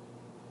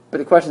 but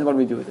the question is, what do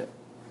we do with it?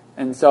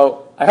 And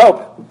so, I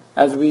hope,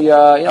 as we,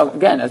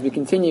 as we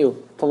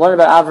continue to learn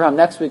about Avraham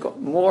next week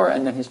more,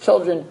 and then his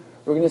children,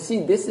 we're going to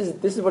see this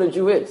is what a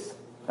Jew is.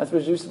 That's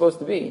what a Jew is supposed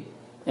to be.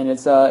 And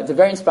it's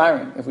very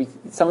inspiring.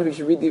 Sometimes we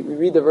should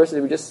read the verses,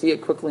 and we just see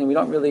it quickly, and we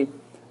don't really,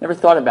 never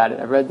thought about it.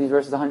 I've read these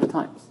verses 100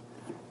 times.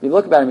 We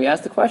look about it, and we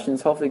ask the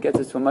questions, hopefully it gets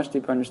us to a much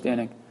deeper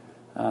understanding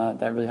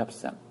that really helps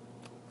us out.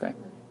 Okay?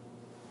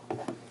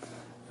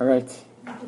 All right.